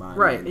witnessing to somebody.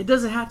 Right. It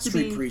doesn't have to be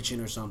street preaching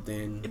or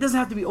something. It doesn't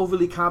have to be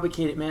overly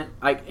complicated, man.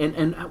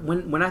 And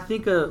when I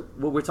think of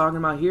what we're talking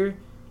about here,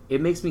 it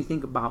makes me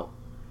think about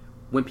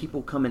when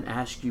people come and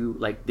ask you,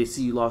 like they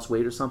see you lost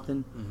weight or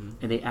something,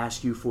 and they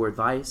ask you for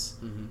advice,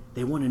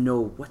 they want to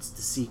know what's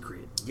the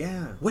secret.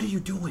 Yeah. What are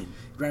you doing?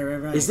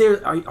 Right. Is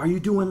there? Are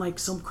you doing like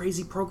some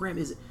crazy program?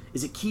 Is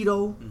it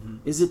keto?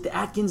 Is it the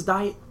Atkins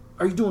diet?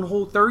 Are you doing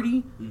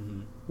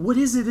Whole30? What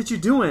is it that you're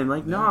doing?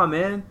 Like, nah,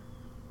 man.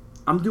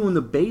 I'm doing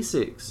the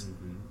basics.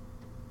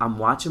 I'm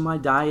watching my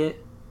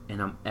diet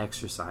and I'm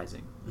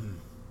exercising.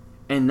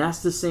 And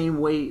that's the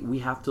same way we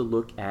have to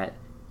look at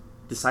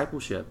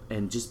discipleship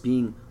and just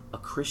being a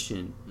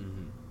Christian.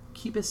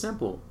 Keep it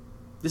simple.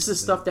 This is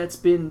stuff that's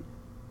been,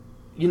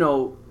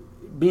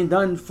 being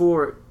done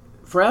for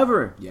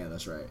forever. Yeah,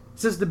 that's right.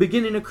 Since the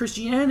beginning of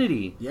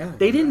Christianity. Yeah.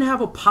 They didn't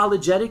have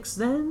apologetics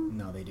then.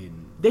 No, they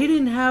didn't.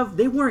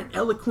 They weren't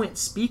eloquent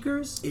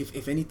speakers.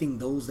 If anything,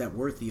 those that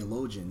were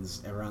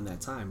theologians around that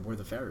time were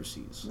the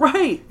Pharisees.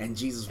 Right. And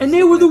Jesus was and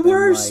they were the looking at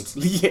them worst.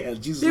 Like, yeah,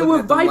 Jesus They looking were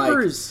at them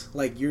vipers.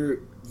 Like your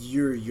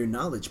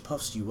knowledge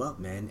puffs you up,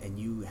 man, and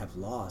you have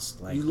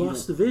lost. Like you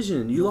lost the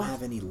vision. You don't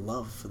have any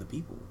love for the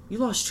people. You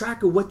lost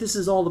track of what this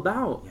is all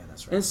about. Yeah,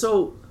 that's right. And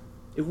so,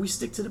 if we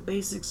stick to the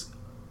basics,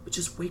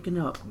 just waking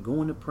up,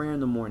 going to prayer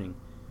in the morning,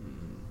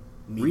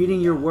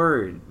 reading your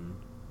word,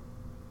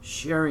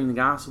 sharing the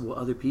gospel with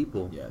other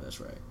people. Yeah, that's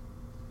right.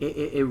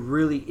 It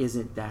really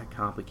isn't that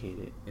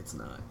complicated. It's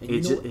not.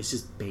 It's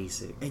just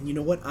basic. And you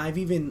know what? I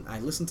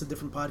listened to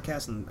different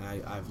podcasts, and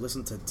I've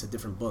listened to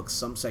different books,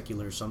 some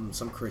secular, some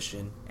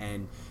Christian,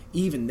 and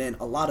even then,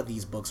 a lot of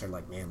these books are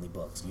like manly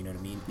books. You know what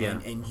I mean? Yeah.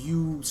 And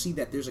you see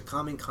that there's a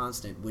common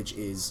constant, which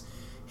is,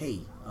 hey,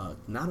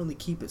 not only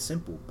keep it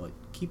simple, but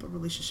keep a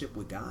relationship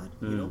with God.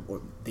 You know,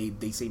 or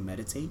they say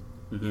meditate.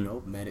 You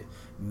know,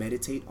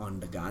 meditate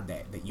on the God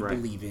that you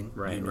believe in.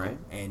 Right, you know? right.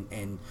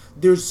 And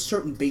there's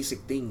certain basic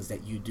things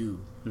that you do,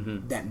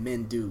 that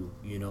men do,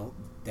 you know,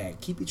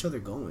 that keep each other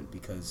going,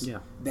 because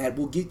that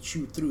will get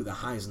you through the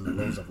highs and the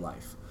lows of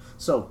life.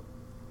 So,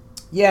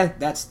 yeah,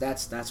 that's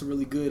a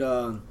really good.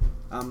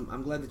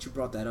 I'm glad that you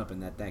brought that up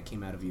and that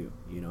came out of you.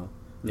 You know,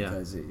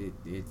 because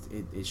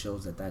it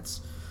shows that's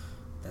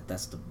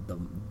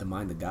the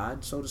mind of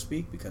God, so to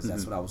speak. Because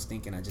that's what I was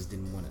thinking. I just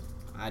didn't want to.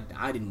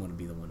 I didn't want to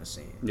be the one to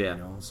say it. Yeah.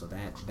 You know, so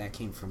that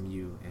came from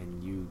you,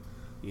 and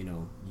you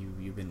know,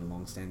 you've been a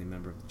long-standing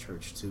member of the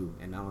church too,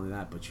 and not only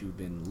that, but you've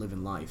been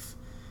living life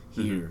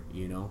here.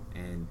 You know,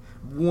 and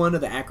one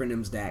of the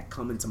acronyms that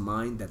come into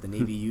mind that the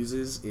Navy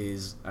uses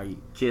is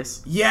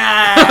KISS.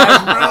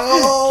 Yeah,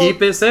 bro.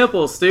 Keep it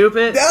simple,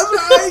 stupid. That's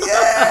right.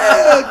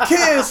 Yeah,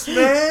 KISS,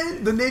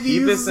 man. The Navy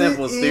Keep uses it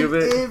simple, in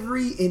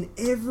stupid. in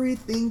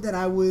everything that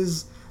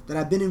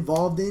I've been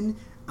involved in.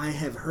 I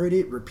have heard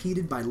it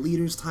repeated by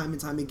leaders time and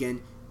time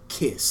again.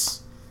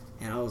 KISS.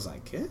 And I was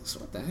like, KISS?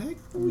 What the heck?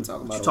 What are we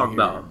talking about? What you talking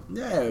about?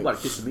 Yeah. You about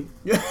to kiss me?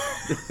 Yeah.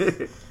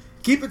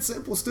 Keep it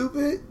simple,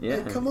 stupid. Yeah.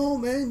 Like, come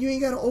on, man. You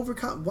ain't got to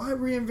overcome. Why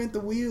reinvent the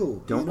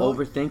wheel? Don't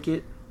overthink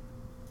it.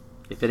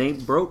 If it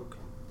ain't broke,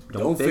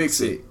 don't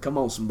fix it. Come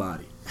on,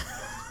 somebody.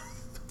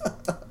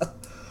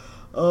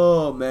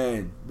 Oh,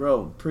 man.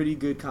 Bro, pretty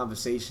good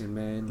conversation,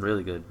 man.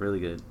 Really good. Really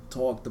good.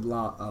 Talked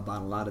about a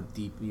lot of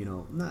deep, you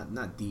know,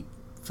 not deep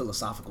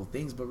philosophical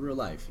things, but real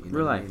life. You know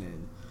real what life. I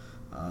mean?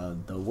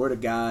 And the Word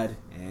of God,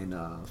 and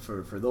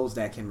for those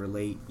that can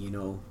relate, you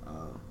know,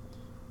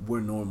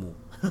 we're normal.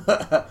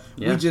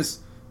 Yeah.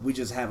 We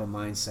just have a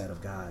mindset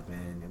of God,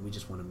 man, and we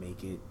just want to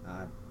make it.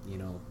 You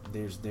know,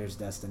 there's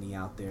destiny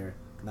out there,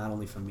 not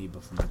only for me,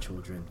 but for my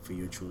children, for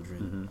your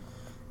children.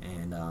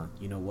 And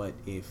you know what?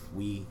 If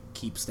we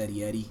keep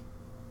steady Eddie,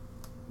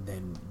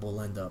 then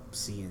we'll end up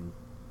seeing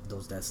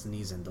those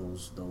destinies and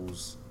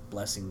those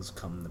blessings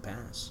come to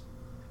pass.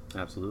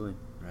 Absolutely.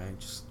 Right?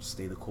 Just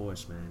stay the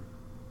course, man.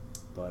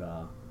 But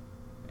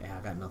yeah,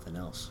 I got nothing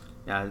else.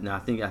 Yeah, no, I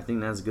think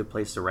that's a good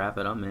place to wrap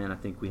it up, man. I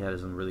think we had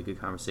some really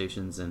good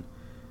conversations, and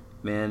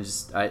man,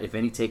 just if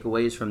any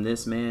takeaways from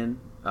this,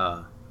 man,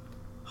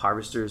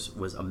 Harvesters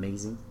was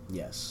amazing.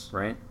 Yes.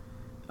 Right.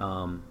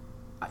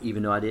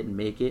 Even though I didn't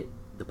make it,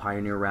 the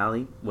Pioneer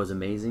Rally was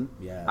amazing.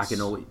 Yes.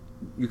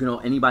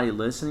 Anybody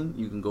listening,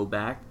 you can go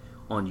back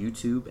on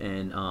YouTube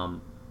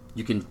and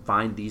you can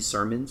find these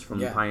sermons from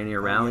the Pioneer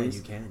rallies.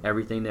 Yeah, you can.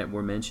 Everything that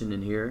were mentioned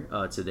in here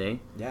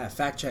today. Yeah,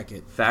 fact check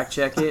it. Fact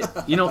check it.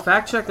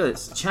 Fact check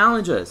us.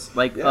 Challenge us.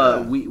 Like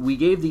we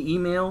gave the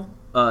email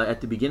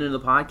at the beginning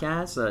of the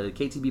podcast,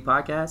 KTB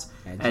podcast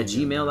at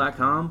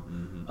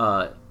gmail.com.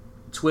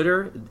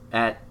 Twitter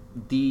at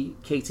the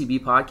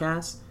KTB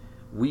podcast.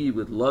 We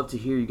would love to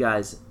hear you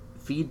guys'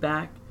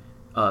 feedback,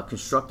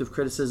 constructive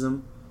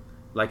criticism.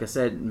 Like I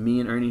said, me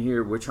and Ernie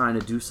here, we're trying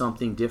to do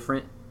something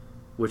different.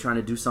 We're trying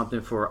to do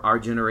something for our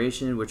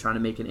generation. We're trying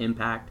to make an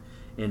impact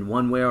in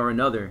one way or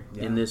another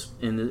in this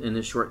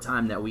short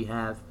time that we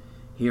have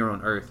here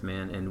on Earth,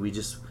 man. And we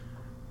just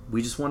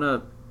want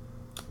to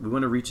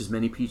reach as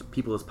many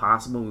people as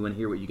possible. We want to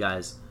hear what you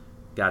guys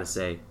got to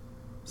say.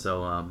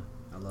 So I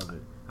love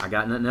it. I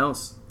got nothing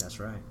else. That's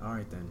right. All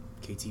right then.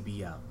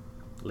 KTB out.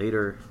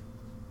 Later.